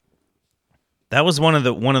 That was one of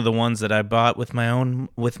the ones that I bought with my own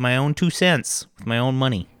 2 cents, with my own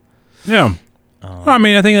money. Yeah. I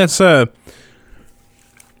mean, I think that's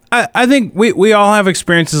I think we all have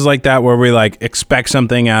experiences like that where we like expect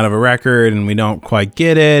something out of a record and we don't quite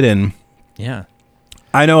get it, and yeah,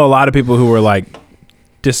 I know a lot of people who were like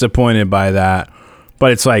disappointed by that,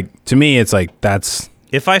 but it's like, to me, it's like, that's,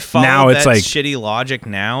 if I followed now it's that like, shitty logic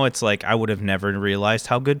now, it's like I would have never realized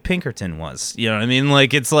how good Pinkerton was. You know what I mean?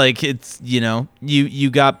 Like it's you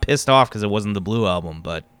got pissed off because it wasn't the Blue Album,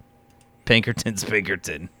 but Pinkerton's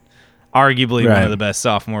Pinkerton, arguably one Right. of the best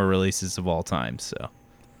sophomore releases of all time. So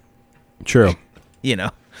true.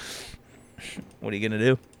 What are you gonna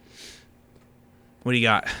do? What do you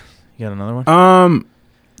got? You got another one?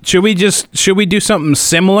 Should we do something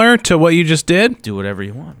similar to what you just did? Do whatever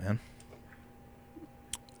you want, man.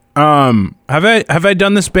 Have I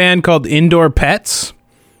done this band called Indoor Pets?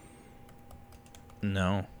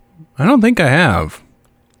 No. I don't think I have.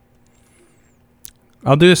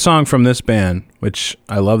 I'll do a song from this band, which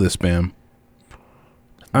I love this band.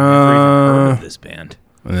 Never even heard of this band.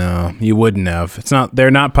 No, you wouldn't have.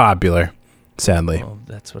 They're not popular, sadly. Well,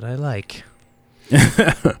 that's what I like.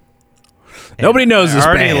 Nobody knows this I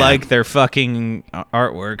already band. like their fucking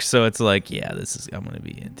artwork, so it's like, yeah, I'm gonna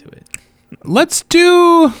be into it. Let's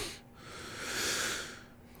do.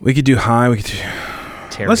 We could do high. We could do.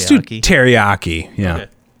 Teriyaki. Let's do teriyaki. Yeah. Okay.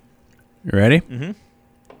 You ready? Mm-hmm.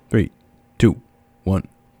 3, 2, 1,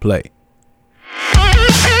 play.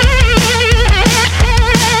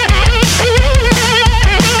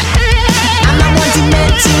 I'm not one to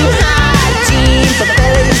mention hygiene, but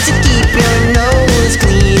better is to keep your nose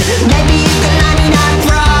clean. Maybe you can learn our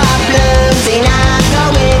problems, and I'm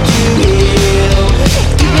going to heal.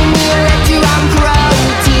 Giving me a lecture on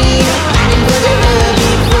protein, planning for the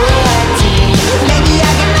early 14. Maybe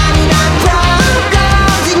I can learn our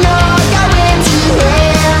problems, and you're going to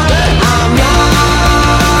hell. I'm lost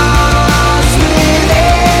within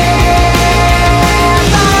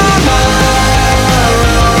my mind.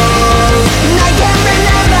 I can't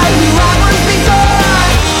remember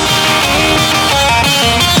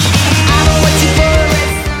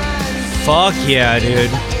Yeah, dude.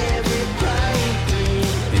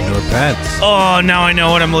 Indoor Pets. Oh, now I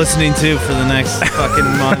know what I'm listening to for the next fucking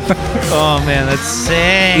month. Oh man, that's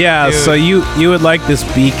sick. Yeah, dude. so you would like this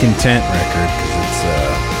Be Content record because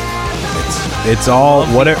it's all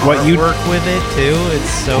what you work with it too. It's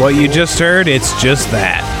so what you cool. just heard. It's just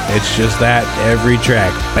that. It's just that every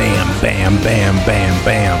track. Bam, bam, bam, bam,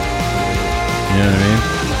 bam. You know what I mean?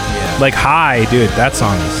 Yeah. Like High, dude. That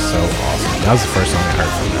song is so awesome. That was the first song I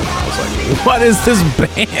heard from them. I was like, what is this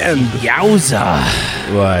band? Yowza.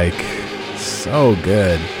 Like, so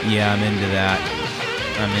good. Yeah, I'm into that.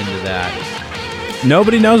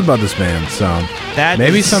 Nobody knows about this band, so That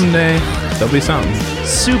maybe is someday there'll be something.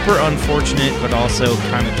 super unfortunate, but also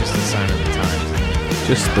kind of just a sign of the times.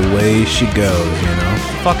 Just the way she goes, you know?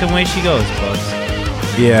 Fucking way she goes, Bugs.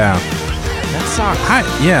 Yeah. That sucks. I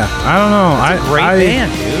don't know. Great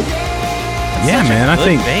band, dude. That's Yeah, such a man. I good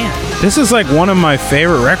think band. this is like one of my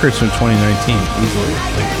favorite records from 2019, easily.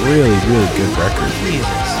 Like really, really good record.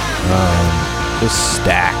 Jesus. Just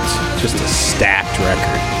stacked. Just a stacked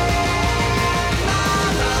record.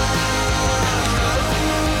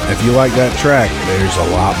 If you like that track, there's a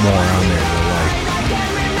lot more on there to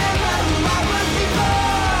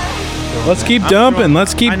like. Let's keep dumping.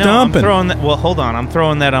 Let's keep I know, dumping. I'm throwing that. Well, hold on. I'm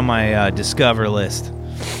throwing that on my Discover list.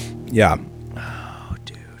 Yeah. Oh,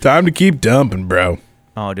 dude. Time to keep dumping, bro.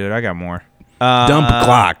 Oh, dude, I got more. Dump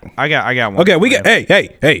clock. I got one. Okay, we for got. you.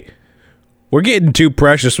 Hey. We're getting too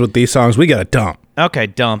precious with these songs. We got to dump. Okay,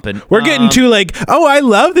 dumping. We're getting too like, oh, I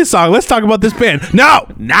love this song. Let's talk about this band. No,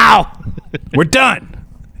 we're done.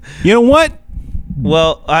 You know what?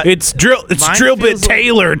 Well, It's drill bit feels like-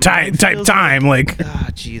 Taylor type feels time. Like, Ah,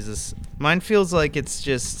 Jesus. Mine feels like it's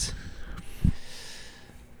just.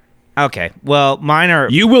 Okay, well, mine are.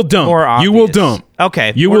 you will dump. more obvious. You will dump.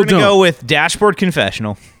 Okay, You we're will gonna dump. go with Dashboard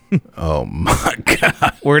Confessional. Oh my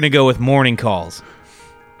god. We're gonna go with Morning Calls.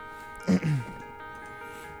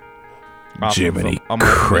 Off of, Jiminy American Mission.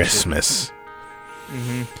 Christmas.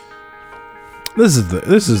 Mm-hmm.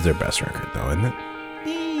 This is their best record though, isn't it?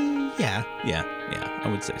 Yeah. I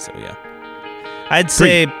would say so. Yeah, I'd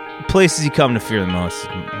say Places You Come to Fear the Most is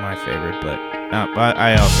my favorite, but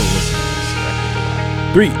I also listen to this record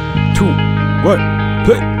a lot. 3, 2, 1,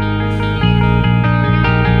 play.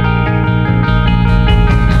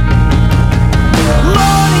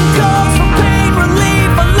 Morning calls for pain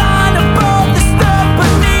relief, a line above the stuff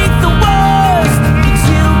beneath the worst that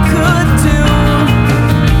you could do.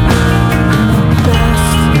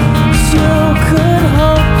 Best you could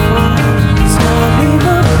hope for, tell me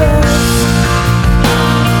the best.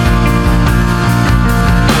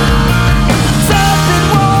 Soap and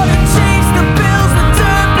water, chase the bills with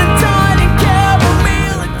turpentine and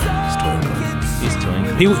chamomile and He's doing.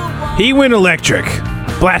 He went electric.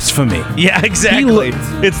 Blasphemy. Yeah, exactly.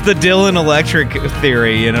 It's the Dylan Electric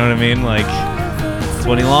theory. You know what I mean? Like, it's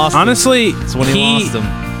when he lost. Honestly, it's when he lost him.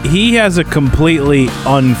 He has a completely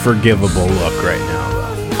unforgivable look right now,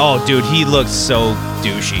 though. Oh, dude, he looks so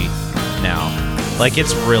douchey now. Like,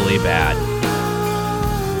 it's really bad.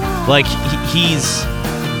 Like, he's.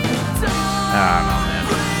 I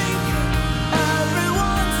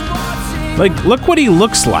don't know, man. Like, look what he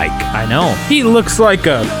looks like. I know. He looks like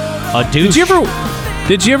a douche.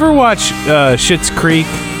 Did you ever watch Schitt's Creek?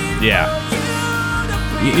 Yeah.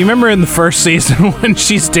 You remember in the first season when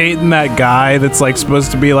she's dating that guy that's like supposed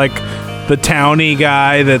to be like the towny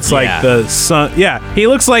guy that's Yeah. like the son? Yeah, he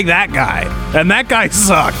looks like that guy, and that guy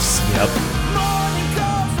sucks. Yep.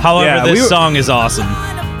 However, Yeah, this song is awesome.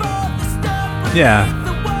 Yeah,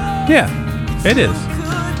 it is.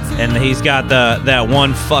 And he's got that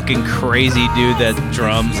one fucking crazy dude that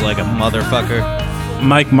drums like a motherfucker.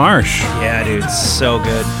 Mike Marsh. Yeah, dude, so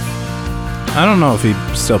good. I don't know if he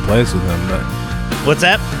still plays with them, but What's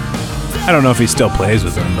that? I don't know if he still plays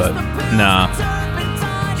with them, but Nah,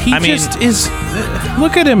 he I mean- just is.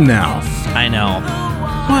 Look at him now. I know.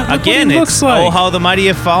 What, look Again, what he it's looks like. Oh How the Mighty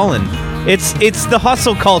Have Fallen. It's the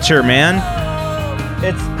hustle culture, man.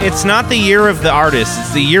 It's not the year of the artist.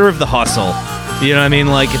 It's the year of the hustle. You know what I mean?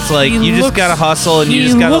 Like, it's like He you just looks- gotta hustle and you he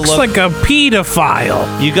just gotta looks look like a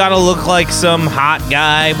pedophile. You gotta look like some hot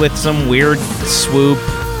guy with some weird swoop.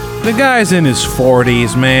 The guy's in his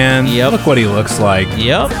 40s, man. Yep. Look what he looks like.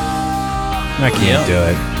 Yep. I can't Yep. do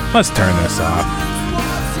it. Let's turn this off.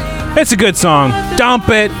 It's a good song. Dump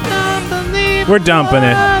it. We're dumping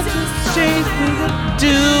it.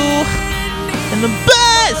 And the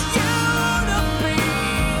best.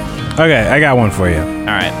 Okay, I got one for you. All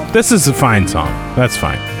right. This is a fine song. That's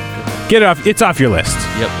fine. Get it off. It's off your list.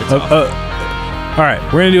 Yep. It's off. All right,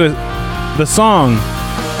 we're gonna do the song.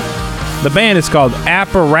 The band is called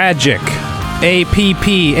Apparatchik.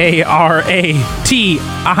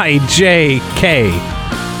 APPARATIJK.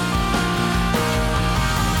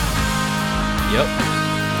 Yep.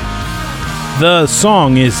 The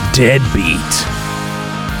song is Deadbeat.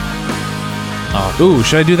 Oh. Ooh,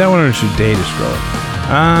 should I do that one or should Day destroy it?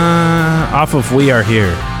 Off of We Are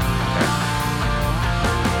Here.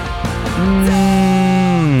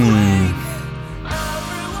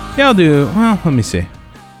 Yeah, I'll do. Well, let me see.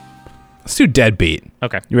 Let's do Deadbeat.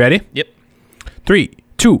 Okay. You ready? Yep. 3,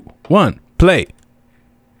 2, 1, play.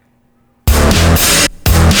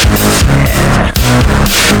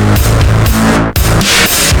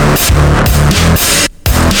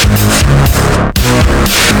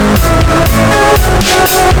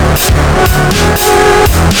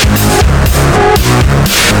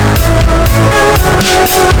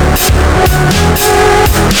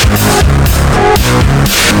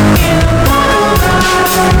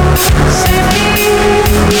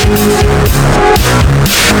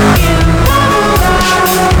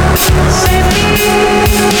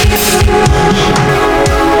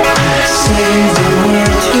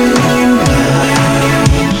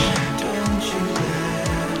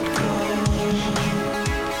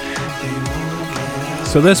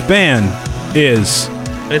 So this band is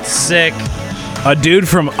It's sick. a dude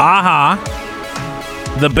from Aha,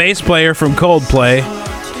 the bass player from Coldplay,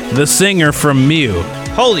 the singer from Mew.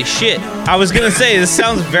 Holy shit. I was going to say, this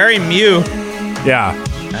sounds very Mew. Yeah.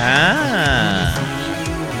 Ah.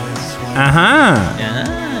 Uh-huh.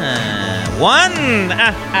 Ah. One.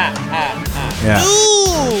 Yeah.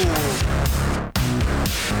 Ooh.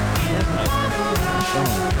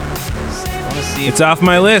 I want to see if It's off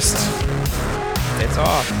my list. it's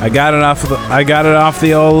off. I got it off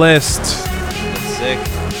the old list. That's sick.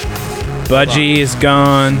 Budgie is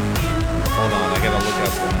gone. Hold on, I gotta look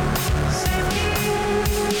up one.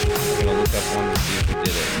 I gotta look up one to see if we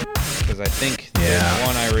did it. Because I think there's Yeah.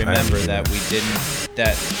 one I remember that we didn't,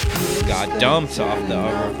 that got dumped off the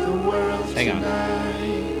other. Hang on.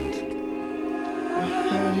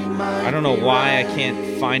 I don't know why I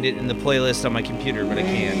can't find it in the playlist on my computer, but I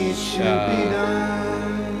can.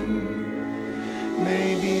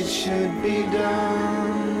 Maybe it should be done.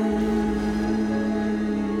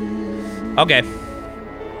 Okay.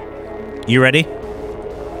 You ready?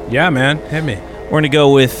 Yeah, man. Hit me. We're gonna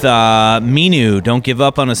go with Minu. Don't give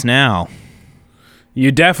up on us now.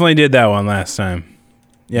 You definitely did that one last time.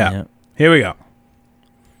 Yeah. Yep. Here we go.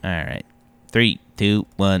 All right. 3, 2,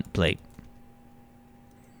 1, play.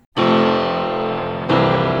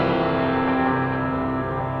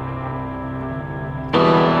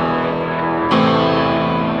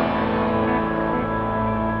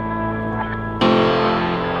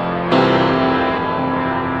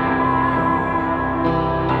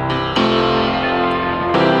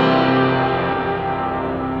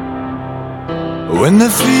 When the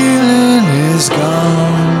feeling is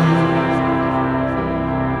gone,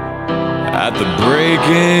 at the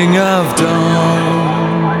breaking of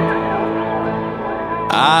dawn,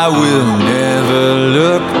 I will never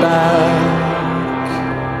look back.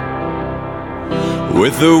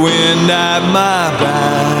 With the wind at my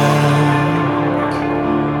back,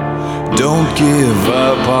 don't give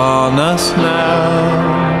up on us now.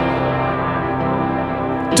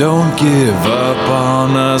 Don't give up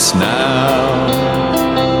on us now.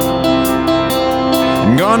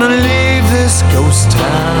 I'm gonna leave this ghost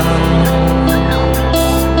town.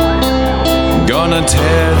 I'm gonna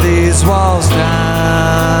tear these walls down.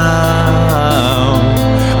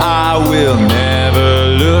 I will never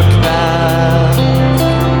look back.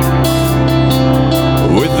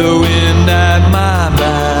 With the wind at my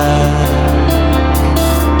back,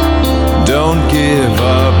 don't give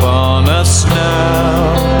up on us now.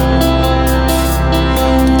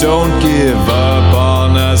 Don't give up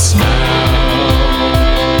on us now.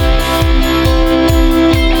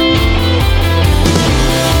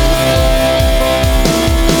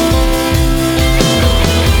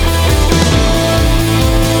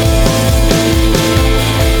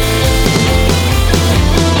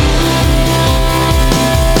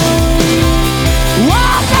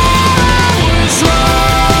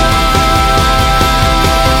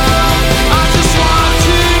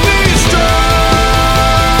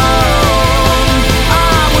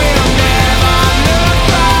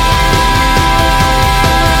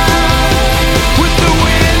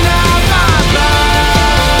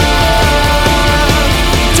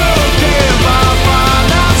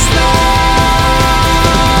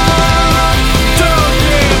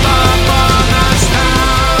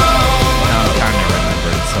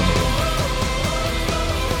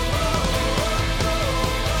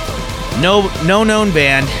 No known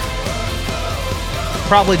band.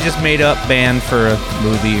 Probably just made up band for a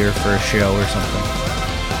movie or for a show or something.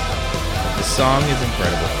 The song is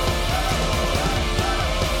incredible.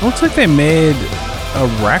 Looks like they made a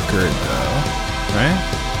record though, right?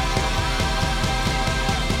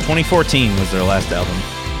 2014 was their last album.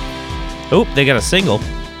 Oh, they got a single.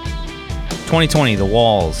 2020, The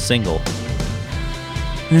Walls single.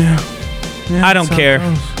 Yeah. I don't care.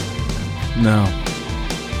 No.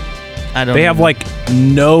 I don't. They have like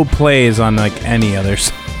no plays on like any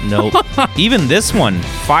others. nope. Even this one,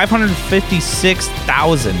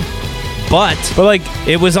 556,000. But like,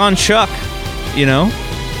 it was on Chuck, you know.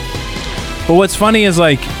 but what's funny is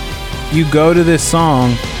like, you go to this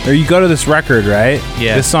song or you go to this record, right?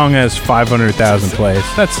 Yeah. This song has 500,000 plays.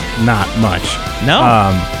 That's not much. No,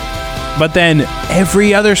 But then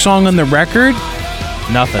every other song on the record,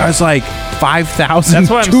 nothing. I was like 5,000. That's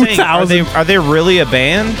what I'm saying. 2,000. Are they really a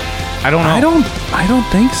band? I don't know. I don't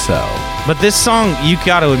think so. But this song, you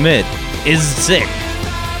got to admit, is sick.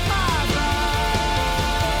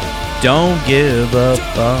 Don't give up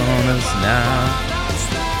on us now.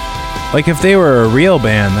 Like if they were a real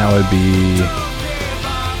band, that would be.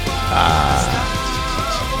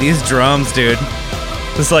 These drums, dude.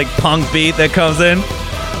 This like punk beat that comes in.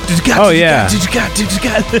 Oh yeah. Did you got?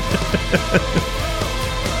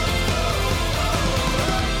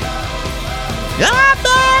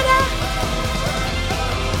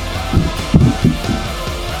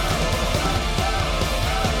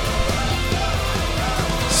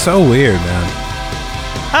 So weird, man.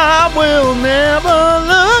 I will never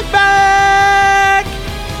look back.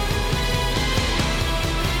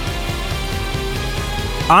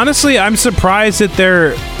 Honestly, I'm surprised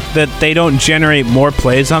that they don't generate more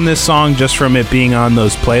plays on this song just from it being on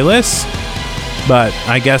those playlists. But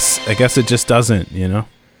I guess it just doesn't, you know.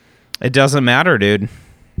 It doesn't matter, dude.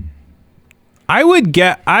 I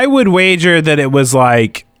would wager that it was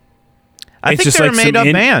like I it's think just they're like a made some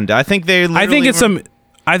up band. I think they.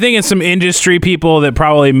 I think it's some industry people that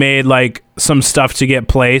probably made like some stuff to get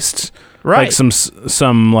placed, Right. Like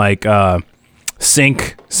some like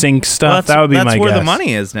sync stuff. That would be my guess. That's where the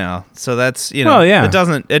money is now. So that's you know. Oh, yeah. It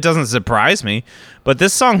doesn't surprise me. But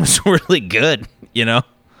this song was really good. You know.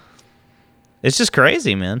 It's just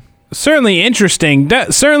crazy, man. Certainly interesting.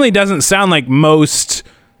 That certainly doesn't sound like most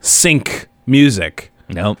sync music.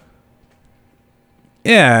 Nope.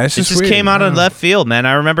 Yeah, it's It just just weird. came out of left field, man.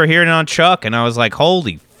 I remember hearing it on Chuck, and I was like,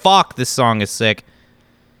 "Holy fuck, this song is sick."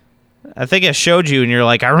 I think I showed you, and you're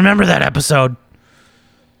like, "I remember that episode."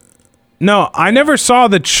 No, I never saw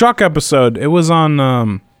the Chuck episode. It was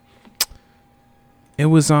on.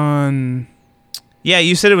 Yeah,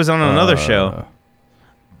 you said it was on another show.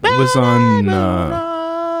 It was on.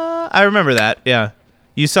 I remember that. Yeah,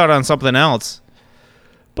 you saw it on something else.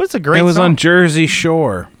 But it's a great. It was song. on Jersey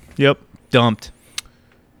Shore. Yep. Dumped.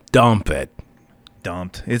 Dump it.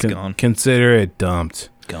 Dumped. It's gone. Consider it dumped.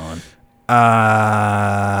 Gone.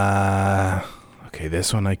 Okay,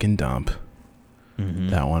 this one I can dump.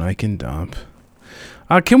 That one I can dump.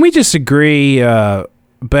 Can we just agree?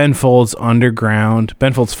 Ben Folds Underground.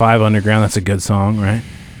 Ben Folds 5 Underground. That's a good song, right?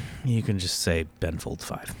 You can just say Ben Folds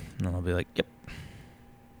 5, and I'll be like, "Yep."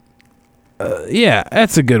 Yeah,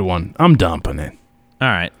 that's a good one. I'm dumping it. All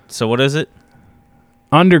right. So what is it?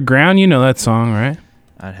 Underground. You know that song, right?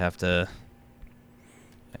 I'd have to.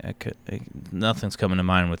 Nothing's coming to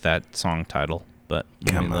mind with that song title, but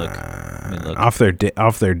let me look. Off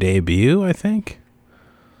their debut, I think,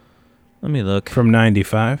 Let me look. from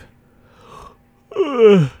 '95.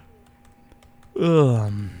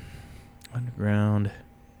 Underground.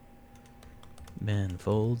 Ben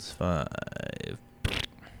Folds 5.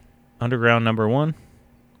 Underground number 1.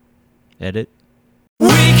 Edit. We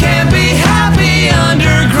can be happy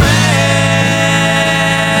underground.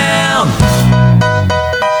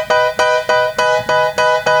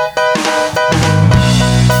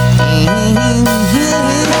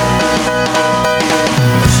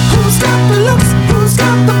 Who's got the looks? Who's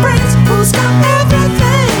got the brains? Who's got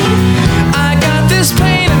everything? I got this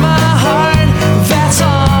pain in my heart, that's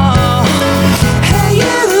all. Hey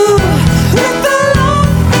you, with the long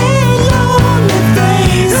and lonely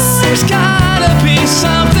face. There's gotta be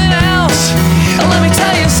something else. Let me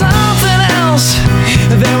tell you something else.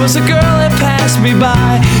 There was a girl that passed me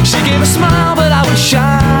by. She gave a smile, but I was shy.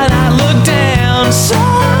 I looked down, so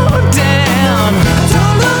down.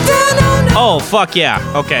 Don't look down on Oh, fuck yeah.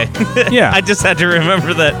 Okay. Yeah. I just had to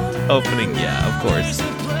remember that opening. Yeah, of course.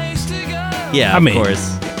 Yeah, I of mean,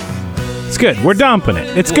 course. It's good. We're dumping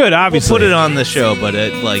it. It's good, obviously. We'll put it on the show, but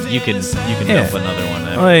like you can Yeah. dump another one.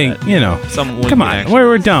 After Like, that. you know. Some Come would on. actually-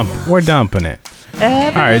 We're dumping it. All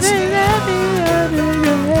right.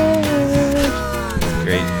 Great.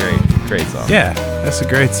 Great song. Yeah, that's a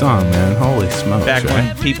great song, man. Holy smokes! Back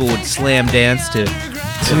right? when people would slam dance to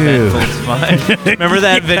Dude. Ben Folds Five. Remember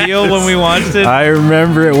that video when we watched it? I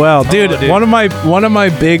remember it well, dude, dude. One of my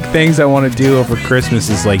big things I want to do over Christmas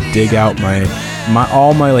is like dig out my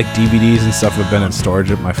all my like DVDs and stuff have been in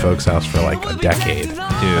storage at my folks' house for like a decade, dude.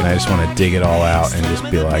 And I just want to dig it all out and just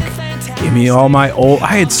be like, give me all my old.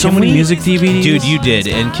 I had so many music DVDs, Dude, you did.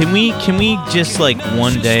 And can we just like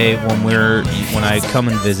one day when I come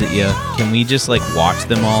and visit you, can we just like watch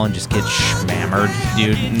them all and just get schmammered,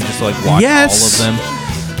 dude, and just like watch Yes. all of them?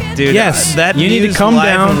 Dude, Yes. that You need to Muse come live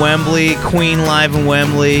down. in Wembley, Queen live in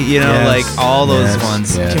Wembley, you know, Yes. like all those Yes.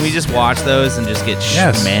 ones. Yes. Can we just watch those and just get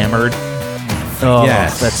Yes. schmammered? Oh,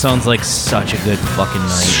 Yes. that sounds like such a good fucking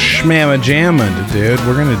night. Schmamma jamma, dude.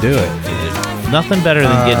 We're gonna do it. Dude. Nothing better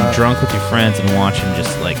than getting drunk with your friends and watching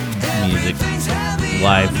just like music,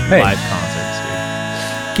 live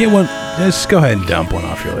concerts, Get one. Just go ahead and dump one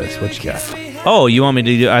off your list. What you got? dude. Oh, you want me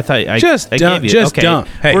to do? I thought I Just I dump. gave you. Just okay. dump.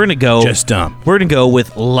 Hey, we're gonna go. Just dump. We're gonna go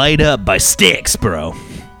with "Light Up" by Styx, bro.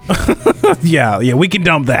 Yeah, we can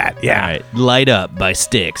dump that. Yeah. All right, "Light Up" by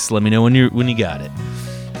Styx. Let me know when you got it.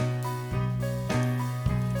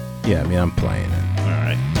 Yeah, I mean, I'm playing it. All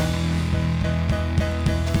right.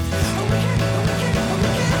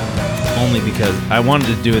 Only because I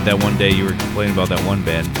wanted to do it that one day you were complaining about that one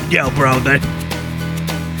band. Yo, bro, that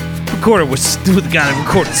recorder was the guy that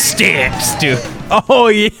recorded Styx, dude. Oh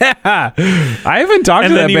yeah, I haven't talked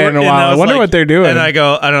to that you band in were- a and while. I was wonder like- what they're doing. And I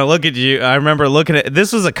don't look at you. I remember looking at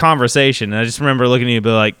this was a conversation. And I just remember looking at you and be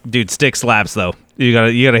like, dude, Styx slaps though. You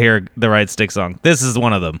gotta hear the right Styx song. This is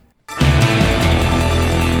one of them.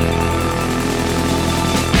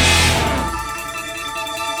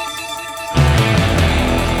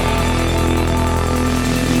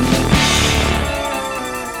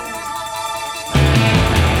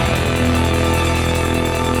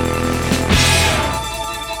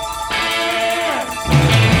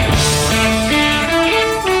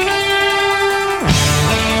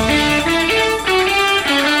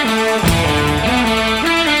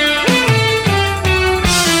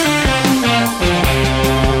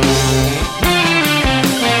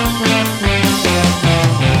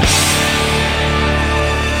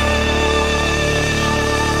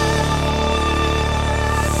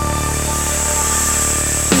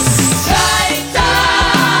 Light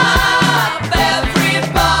up,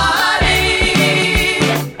 everybody.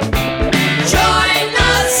 Join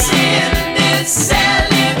us in this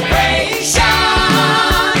celebration.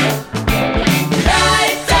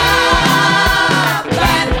 Light up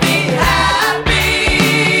and be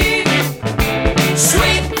happy.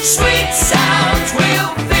 Sweet, sweet sounds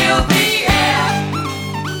will fill the air.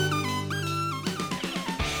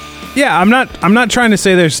 yeah, I'm not trying to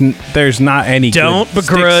say there's not any. Don't good Styx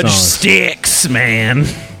begrudge songs. Styx, man.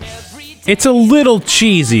 It's a little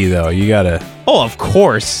cheesy though. You gotta. Oh, of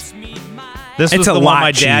course. This It's was a the one lot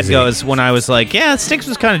my dad cheesy. goes when I was like, yeah, Styx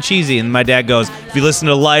was kind of cheesy. And my dad goes, if you listen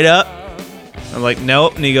to Light Up, I'm like,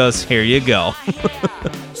 nope. And he goes, here you go.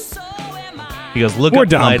 He goes, look We're up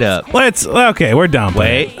dumb. Light Up. We're dumb.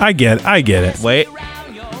 Wait. I get it. Wait.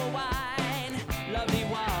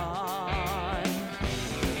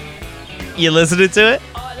 You listening to it?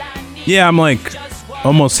 Yeah, I'm like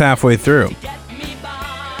almost halfway through.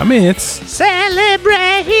 I mean, it's.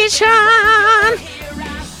 Celebration.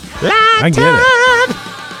 I get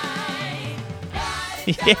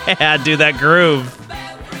it. Yeah, dude, that groove.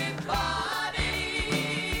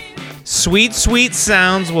 Sweet, sweet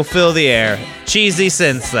sounds will fill the air. Cheesy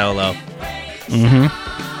synth solo.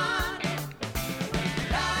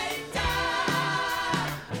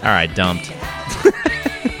 All right, dumped.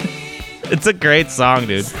 It's a great song,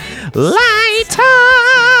 dude. Light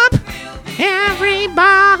up,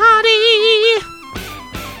 everybody.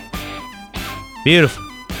 Beautiful.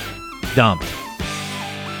 Dumped.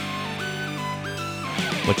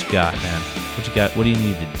 What you got, man? What you got? What do you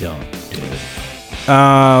need to dump, dude?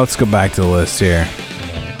 Let's go back to the list here.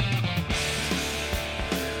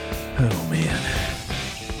 Oh, man.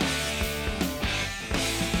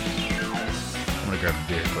 I'm going to grab a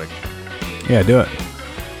beer quick. Yeah, do it.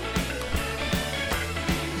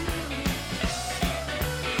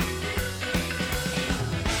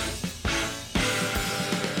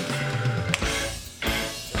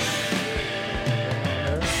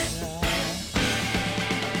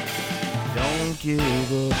 Don't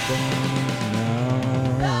give up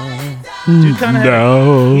on now. Dude kind of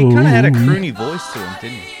had a croony voice to him,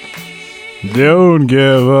 didn't he? Don't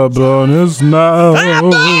give up on us now. I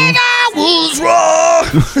was wrong.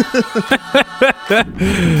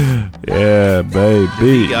 Yeah,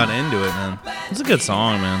 baby. He got into it, man. It's a good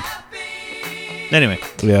song, man. Anyway,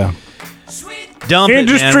 Yeah. Dump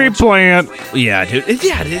Industry it, man. plant. Yeah, dude. It's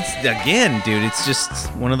again, dude. It's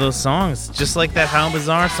just one of those songs, just like that How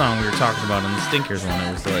Bizarre song we were talking about in the Stinkers one.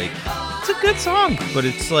 It was like, it's a good song, but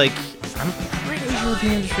it's like, I'm pretty sure the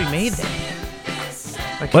industry made that.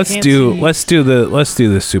 Like, Let's do the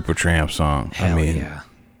Supertramp song. Hell I mean, yeah.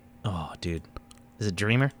 Oh, dude. Is it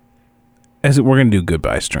Dreamer? we're gonna do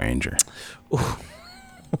Goodbye Stranger.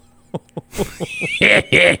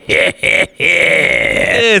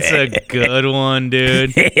 It's a good one,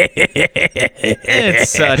 dude. It's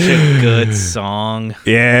such a good song.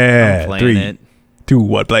 Yeah. I'm playing it. 2,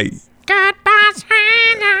 1, play.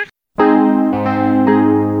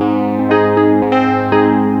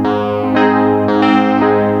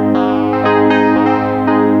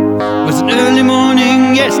 Was an early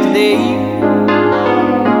morning yesterday.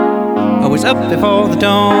 I was up before the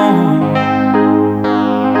dawn,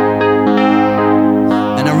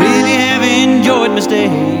 and I really have enjoyed my stay,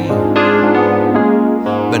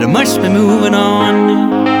 but I must be moving on.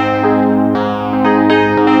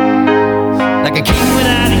 Like a king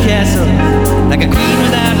without a castle, like a queen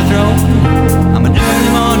without a throne. I'm an early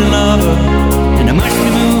morning lover, and I must be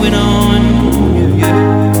moving on.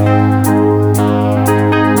 Yeah.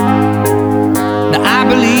 Now I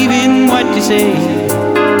believe in what you say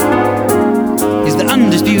is the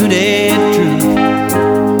undisputed truth,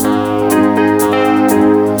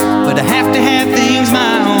 but I have to have things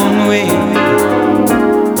my own way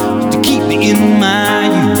to keep me in my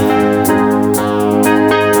youth.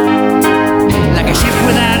 Like a ship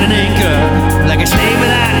without an anchor, like a slave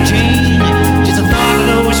without a chain, just the thought of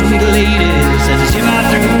those sweet ladies as they shiver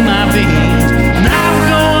through my veins. And I will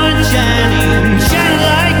go on shining, shining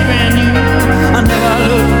like brand new. I'll never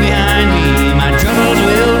look behind me, my troubles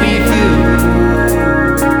will be few.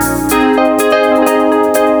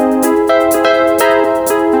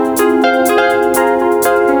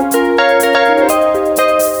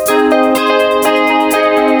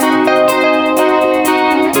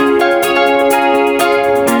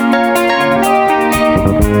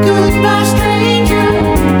 Goodbye, stranger.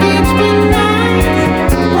 It's been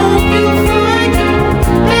nice. Hope you find your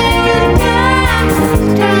paradise.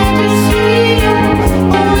 Glad to see you.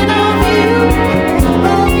 Point of view.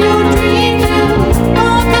 Hope your dreams will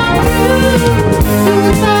all come true.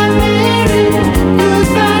 Goodbye, Mary.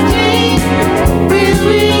 Goodbye, Jane. Will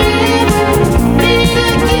we ever meet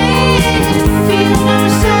again? Feel no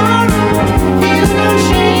sorrow. Feel no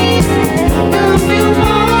shame. Don't feel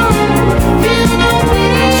more. Feel no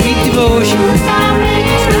pain. Sweet devotion, it's not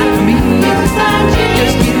for me.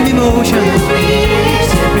 Just give me motion,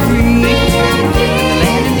 set me free. The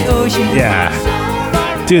land and the ocean. Yeah.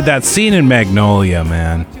 Dude, that scene in Magnolia,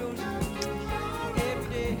 man.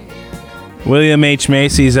 William H.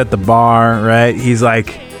 Macy's at the bar, right? He's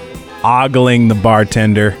like ogling the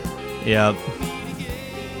bartender. Yep.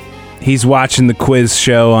 He's watching the quiz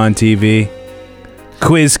show on TV.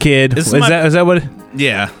 Quiz Kid. This is Is my- that what?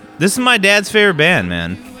 Yeah. This is my dad's favorite band,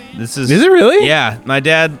 man. This is Is it really? Yeah, my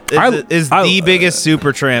dad is the biggest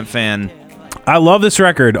Supertramp fan. I love this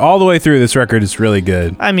record. All the way through, this record is really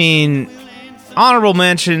good. I mean, honorable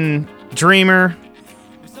mention, Dreamer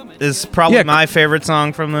is probably Yeah. my favorite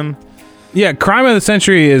song from them. Yeah, Crime of the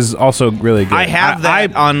Century is also really good. I have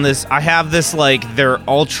that on this. I have this like their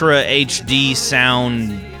Ultra HD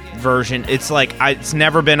sound version. It's like it's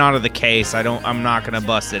never been out of the case. I'm not gonna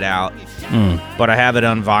bust it out. But I have it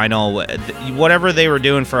on vinyl. Whatever they were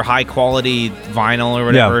doing for high quality vinyl or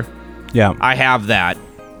whatever, Yeah. I have that.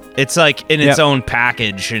 It's like in its Yep. own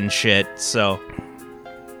package and shit. So,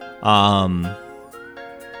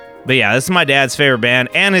 but yeah, this is my dad's favorite band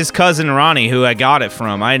and his cousin Ronnie, who I got it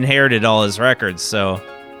from. I inherited all his records, so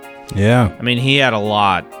Yeah. I mean he had a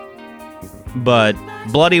lot. But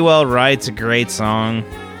Bloody Well Right's a great song.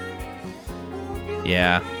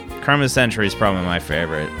 Yeah, Crime of the Century is probably my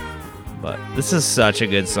favorite. But this is such a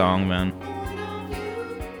good song, man.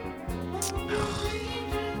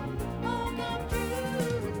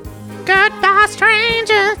 Goodbye,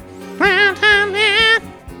 stranger.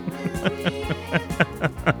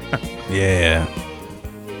 Yeah.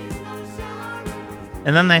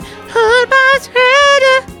 And then they Goodbye,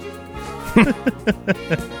 stranger.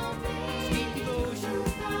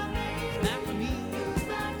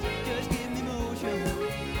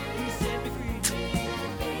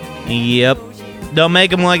 Yep. Don't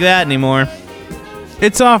make them like that anymore.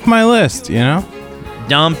 It's off my list, you know?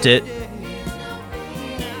 Dumped it.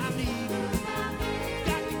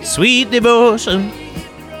 Sweet Devotion.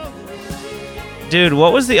 Dude,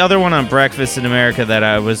 what was the other one on Breakfast in America that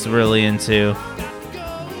I was really into?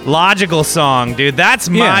 Logical Song, dude. That's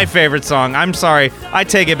my Yeah. favorite song. I'm sorry. I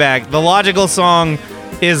take it back. The Logical Song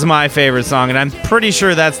is my favorite song, and I'm pretty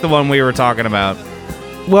sure that's the one we were talking about.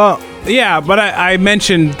 Well, yeah, but I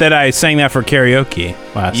mentioned that I sang that for karaoke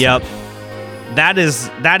last Yep. night.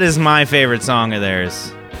 That is my favorite song of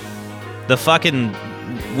theirs. The fucking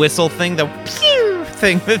whistle thing, the pew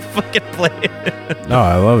thing that fucking played. Oh,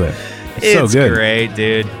 I love it. It's It's so good. great,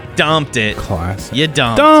 dude. Dumped it. Classic. You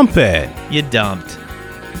dumped. Dump it. You dumped.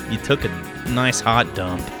 You took a nice hot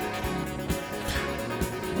dump.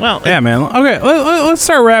 Well, Yeah, man. Okay, let's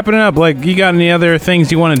start wrapping it up. Like, you got any other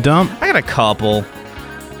things you want to dump? I got a couple.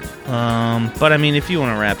 But I mean, if you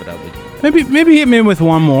want to wrap it up, we can. Maybe hit me with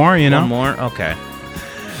one more. You know. One more? Okay.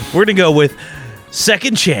 We're going to go with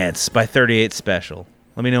Second Chance by 38 Special.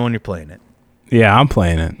 Let me know when you're playing it. Yeah, I'm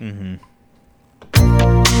playing it.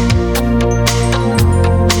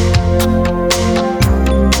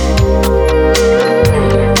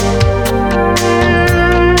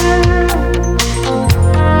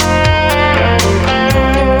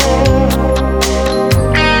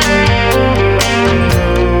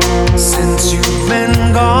 Since you've been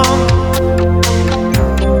gone,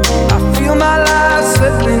 I feel my life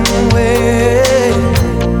slipping away.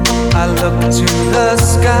 I look to the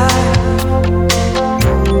sky,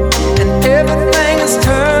 and everything is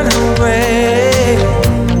turning gray.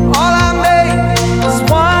 All I made was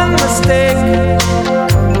one mistake.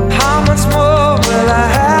 How much more will I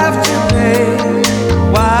have to pay?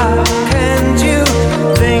 Why can't you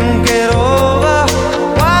think it over?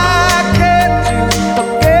 Why can't you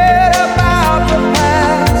forget about the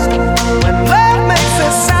past? When love makes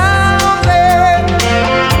a sound, the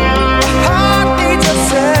heart needs a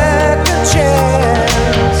second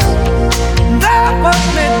chance. That put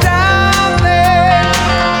me down there.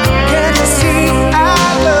 Can't you see I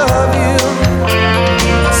love you?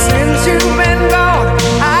 Since you've been gone,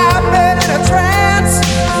 I've been in a trance.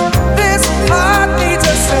 This heart needs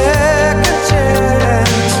a second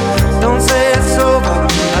chance. Don't say it's over,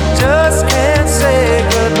 I just can't say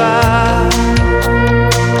goodbye.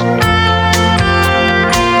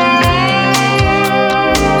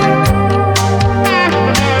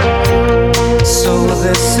 So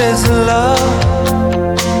this is love,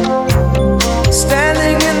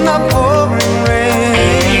 standing in the pouring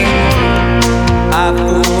rain. I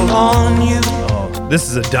pull on you. This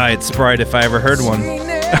is a Diet Sprite if I ever heard one.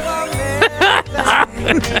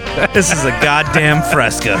 This is a goddamn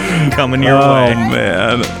Fresca coming your way.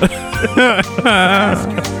 man.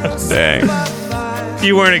 Dang.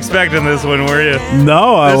 You weren't expecting this one, were you?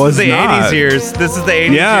 No, I This was is the not. 80s years. This is the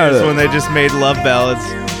 80s Yeah. years when they just made love ballads.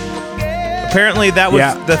 Apparently, that was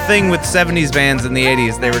Yeah. the thing with 70s bands in the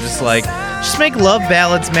 80s. They were just like, just make love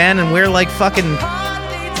ballads, man, and wear like fucking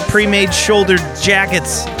pre-made shouldered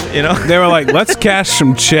jackets, you know? They were like, let's cash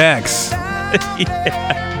some checks.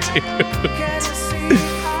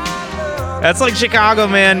 That's like Chicago,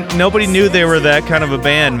 man. Nobody knew they were that kind of a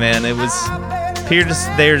band, man. It was Peter.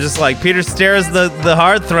 They were just like, Peter Cetera's the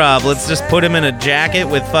heartthrob. Let's just put him in a jacket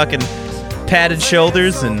with fucking padded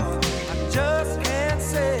shoulders and.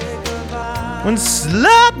 When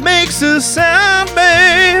slop makes a sound,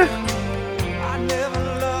 babe.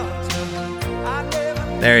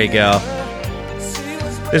 There you go.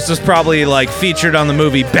 This was probably like featured on the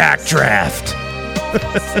movie Backdraft.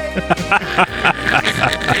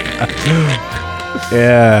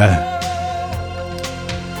 Yeah.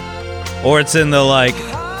 Or it's in the like,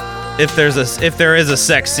 if there is a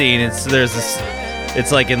sex scene, it's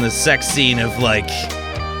like in the sex scene of like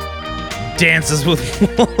Dances with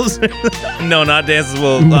Wolves. No, not Dances with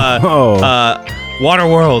Wolves.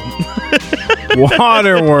 Waterworld.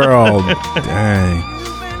 Waterworld. Dang.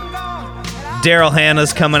 Daryl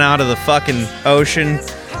Hannah's coming out of the fucking ocean,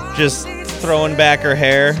 just throwing back her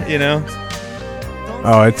hair, you know?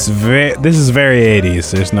 Oh, this is very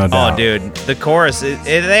 80s. There's no doubt. Oh, dude, the chorus.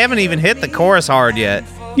 They haven't even hit the chorus hard yet.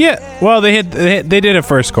 Yeah. Well, they did a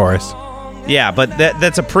first chorus. Yeah, but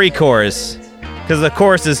that's a pre-chorus. Because the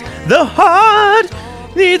chorus is, the heart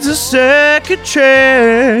needs a second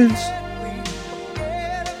chance.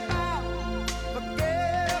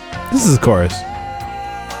 This is the chorus.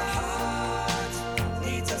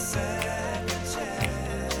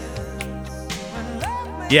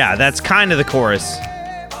 Yeah, that's kind of the chorus.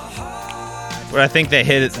 But I think they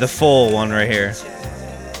hit the full one right here.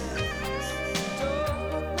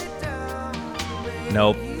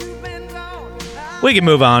 Nope. We can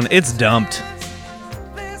move on. It's dumped.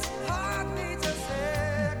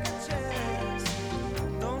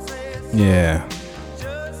 Yeah.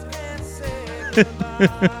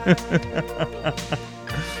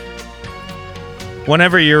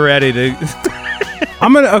 Whenever you're ready to.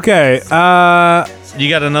 I'm gonna. Okay. You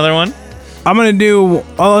got another one? I'm gonna do.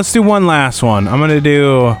 Oh, let's do one last one. I'm gonna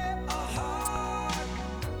do.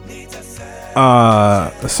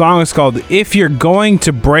 The song is called "If You're Going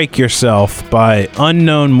to Break Yourself" by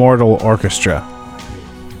Unknown Mortal Orchestra.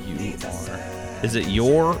 You are. Is it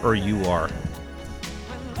your or you are?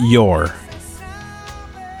 Your.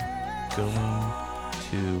 Going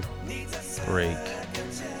to break.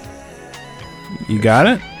 You got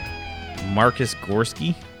it? Marcus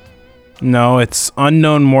Gorski? No, it's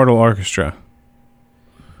Unknown Mortal Orchestra.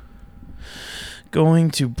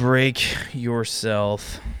 Going to break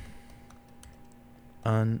yourself.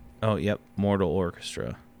 Oh, yep. Mortal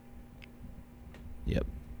Orchestra. Yep.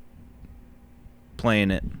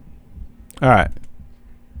 Playing it. All right.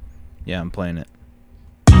 Yeah, I'm playing it.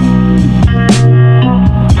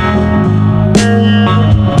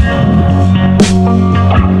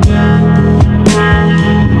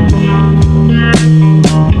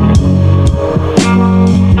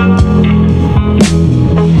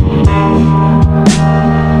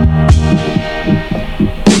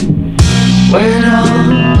 When all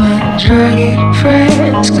my dragging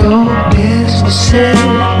friends go business in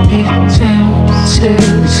San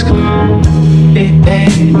Francisco, it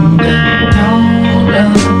ain't that don't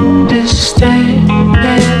understand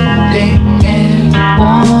anything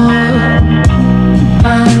anymore. I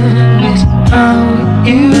miss how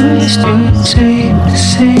we used to speak the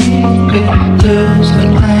secret, lose the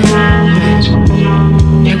language.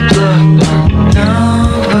 You block my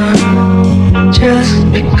number just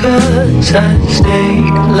because I stay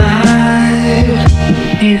alive.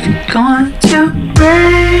 If you're going to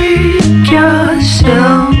break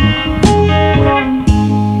yourself,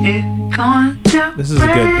 if you're going to This is a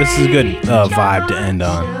good vibe to end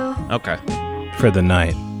on Okay. for the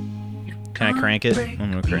night. Can I crank it? I'm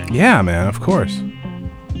gonna crank it. Yeah, man, of course.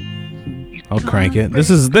 I'll crank it. This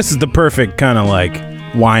is the perfect kind of like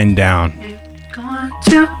wind down. going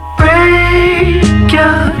to break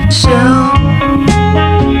yourself,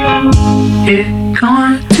 if you're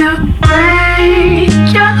going to break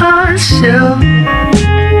yourself,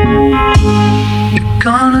 you're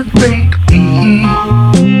gonna break me.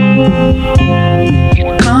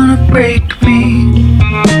 You're gonna break me.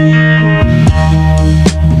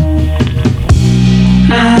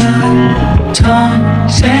 My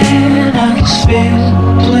tongue's and I spit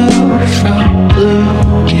blue from blue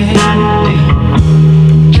candy.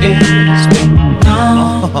 Kiss me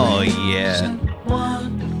now. Oh, yeah.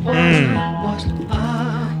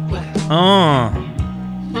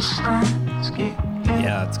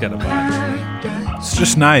 Yeah, it's got a vibe. It's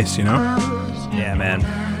just nice, you know? Yeah, man.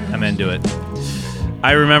 I'm into it.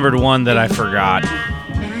 I remembered one that I forgot.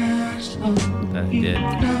 That I did.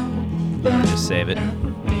 Just save it.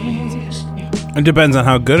 It depends on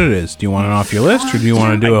how good it is. Do you want it off your list, or do you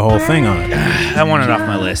want to do a whole thing on it? I want it off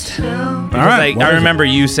my list. All right. I remember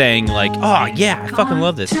you saying, like, oh, yeah, I fucking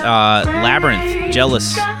love this. Labyrinth,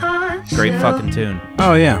 Jealous. Great fucking tune.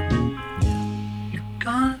 Oh, yeah.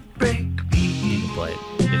 Gonna break me. You can play it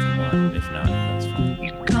if you want. If not, that's fine.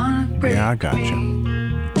 You're gonna break Yeah, I got you.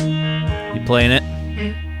 You playing it?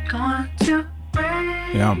 me. Going to break.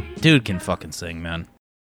 Yeah. Dude can fucking sing, man.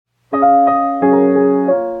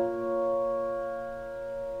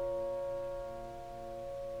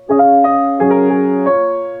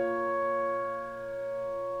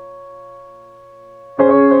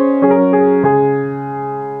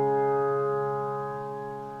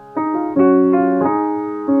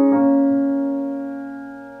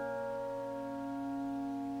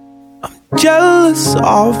 Jealous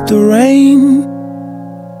of the rain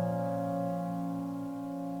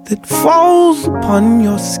that falls upon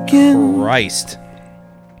your skin. Christ.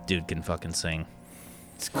 Dude can fucking sing.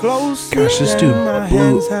 It's close. Gosh, this dude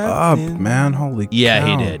blew up, man. Holy Yeah, cow.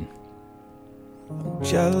 he did.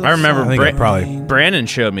 Jealous. I remember I think it probably... Brandon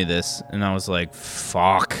showed me this, and I was like,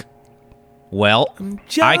 fuck. Well,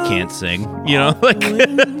 I can't sing. You know, like,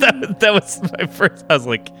 that was my first. I was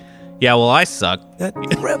like, yeah, well, I suck. that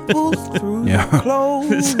ripples through Yeah. your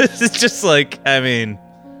clothes. It's just like, I mean,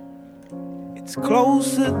 It's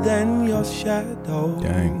closer than your shadow.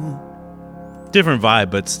 Dang. different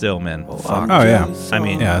vibe, but still, man. Fuck. Oh, yeah. I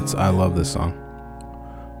mean, Yeah, I love this song.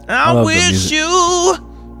 I love the wish music. you.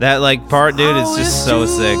 That, like, part, dude, is just so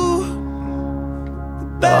sick.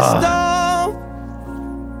 Best of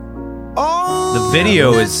all The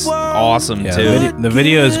video is awesome, Yeah, too. the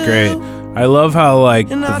video is great. I love how, like,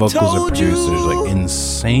 And the I vocals are told produced. They're, like,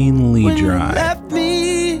 insanely when you dry. left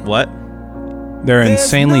me. What? They're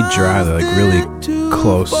insanely dry. They're, like, really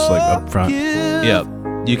close, like, up front. Yep.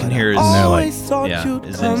 You can hear his, And they're like- yeah,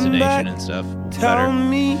 his intonation and stuff Tell better.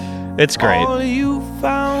 me It's great. all you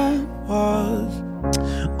found was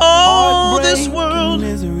All this world.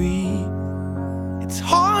 Misery. It's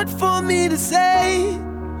hard for me to say.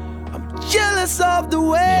 I'm jealous of the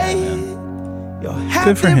way you're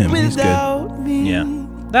happy Good for him. He's good. without me. Yeah,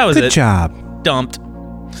 that was Good it. job. Dumped.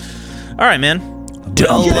 All right, man.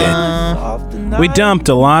 Dump it. Of the We night. dumped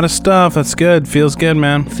a lot of stuff. That's good. Feels good,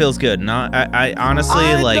 man. Feels good. No, I honestly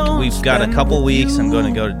I like. don't We've got a spend couple the weeks. I'm going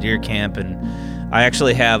to go to deer camp, and I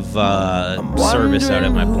actually have service out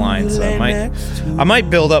at my blind, so I might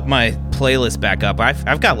build up my playlist back up.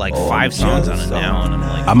 I've got like 5 songs on it now, and I'm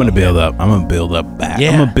like, I'm gonna build up. I'm gonna build up back.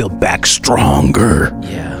 Yeah. I'm gonna build back stronger.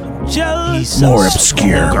 yeah. Jealous More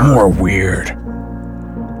obscure. More weird.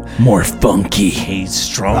 More funky. He's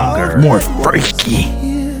stronger. More freaky.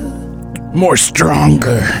 More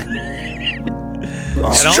stronger.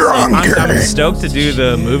 I'm stoked to do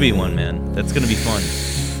the movie one, man. That's gonna be fun.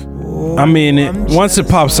 I mean, once it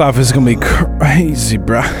pops off, it's gonna be crazy,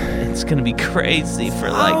 bro. It's gonna be crazy for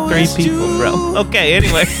like 3 people, bro. Okay,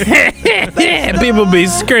 anyway. People be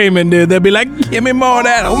screaming, dude. They'll be like, "Give me more of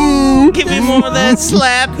that." Give me more of that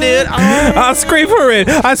slap, dude. Oh, I scream for it.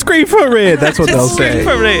 I scream for it. That's what they'll say.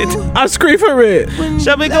 for it. I scream for it.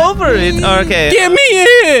 Shall we go for it? Okay. Give me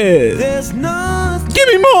it. There's nothing Give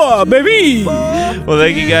me more, baby. Well,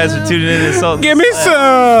 thank you guys for tuning in to Salt. Give me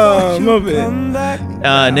some of it. come back.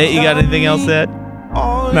 Nate, you got anything else to add?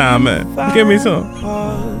 Nah, man. Give me some.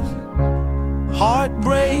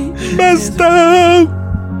 Heartbreak. Messed up.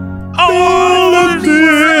 All of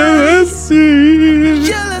this.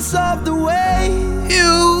 Jealous of the way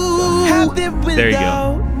you happy without There you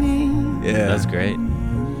go. me. Yeah. That's great.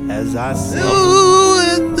 As I sit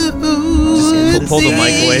Just pull the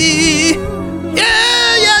mic away.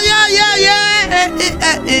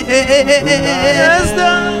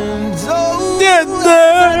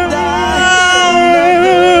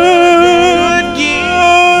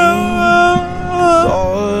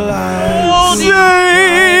 all I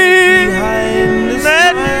see behind the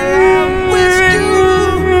smile with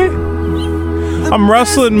you. I'm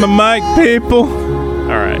rustling my mic, people.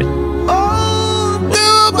 All right.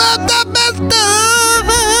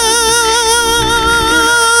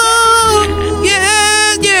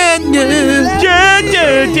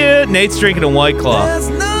 Nate's drinking a White Claw,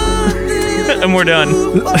 and we're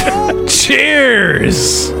done.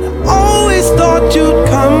 Cheers. Always thought you'd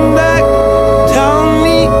come back, tell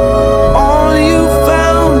me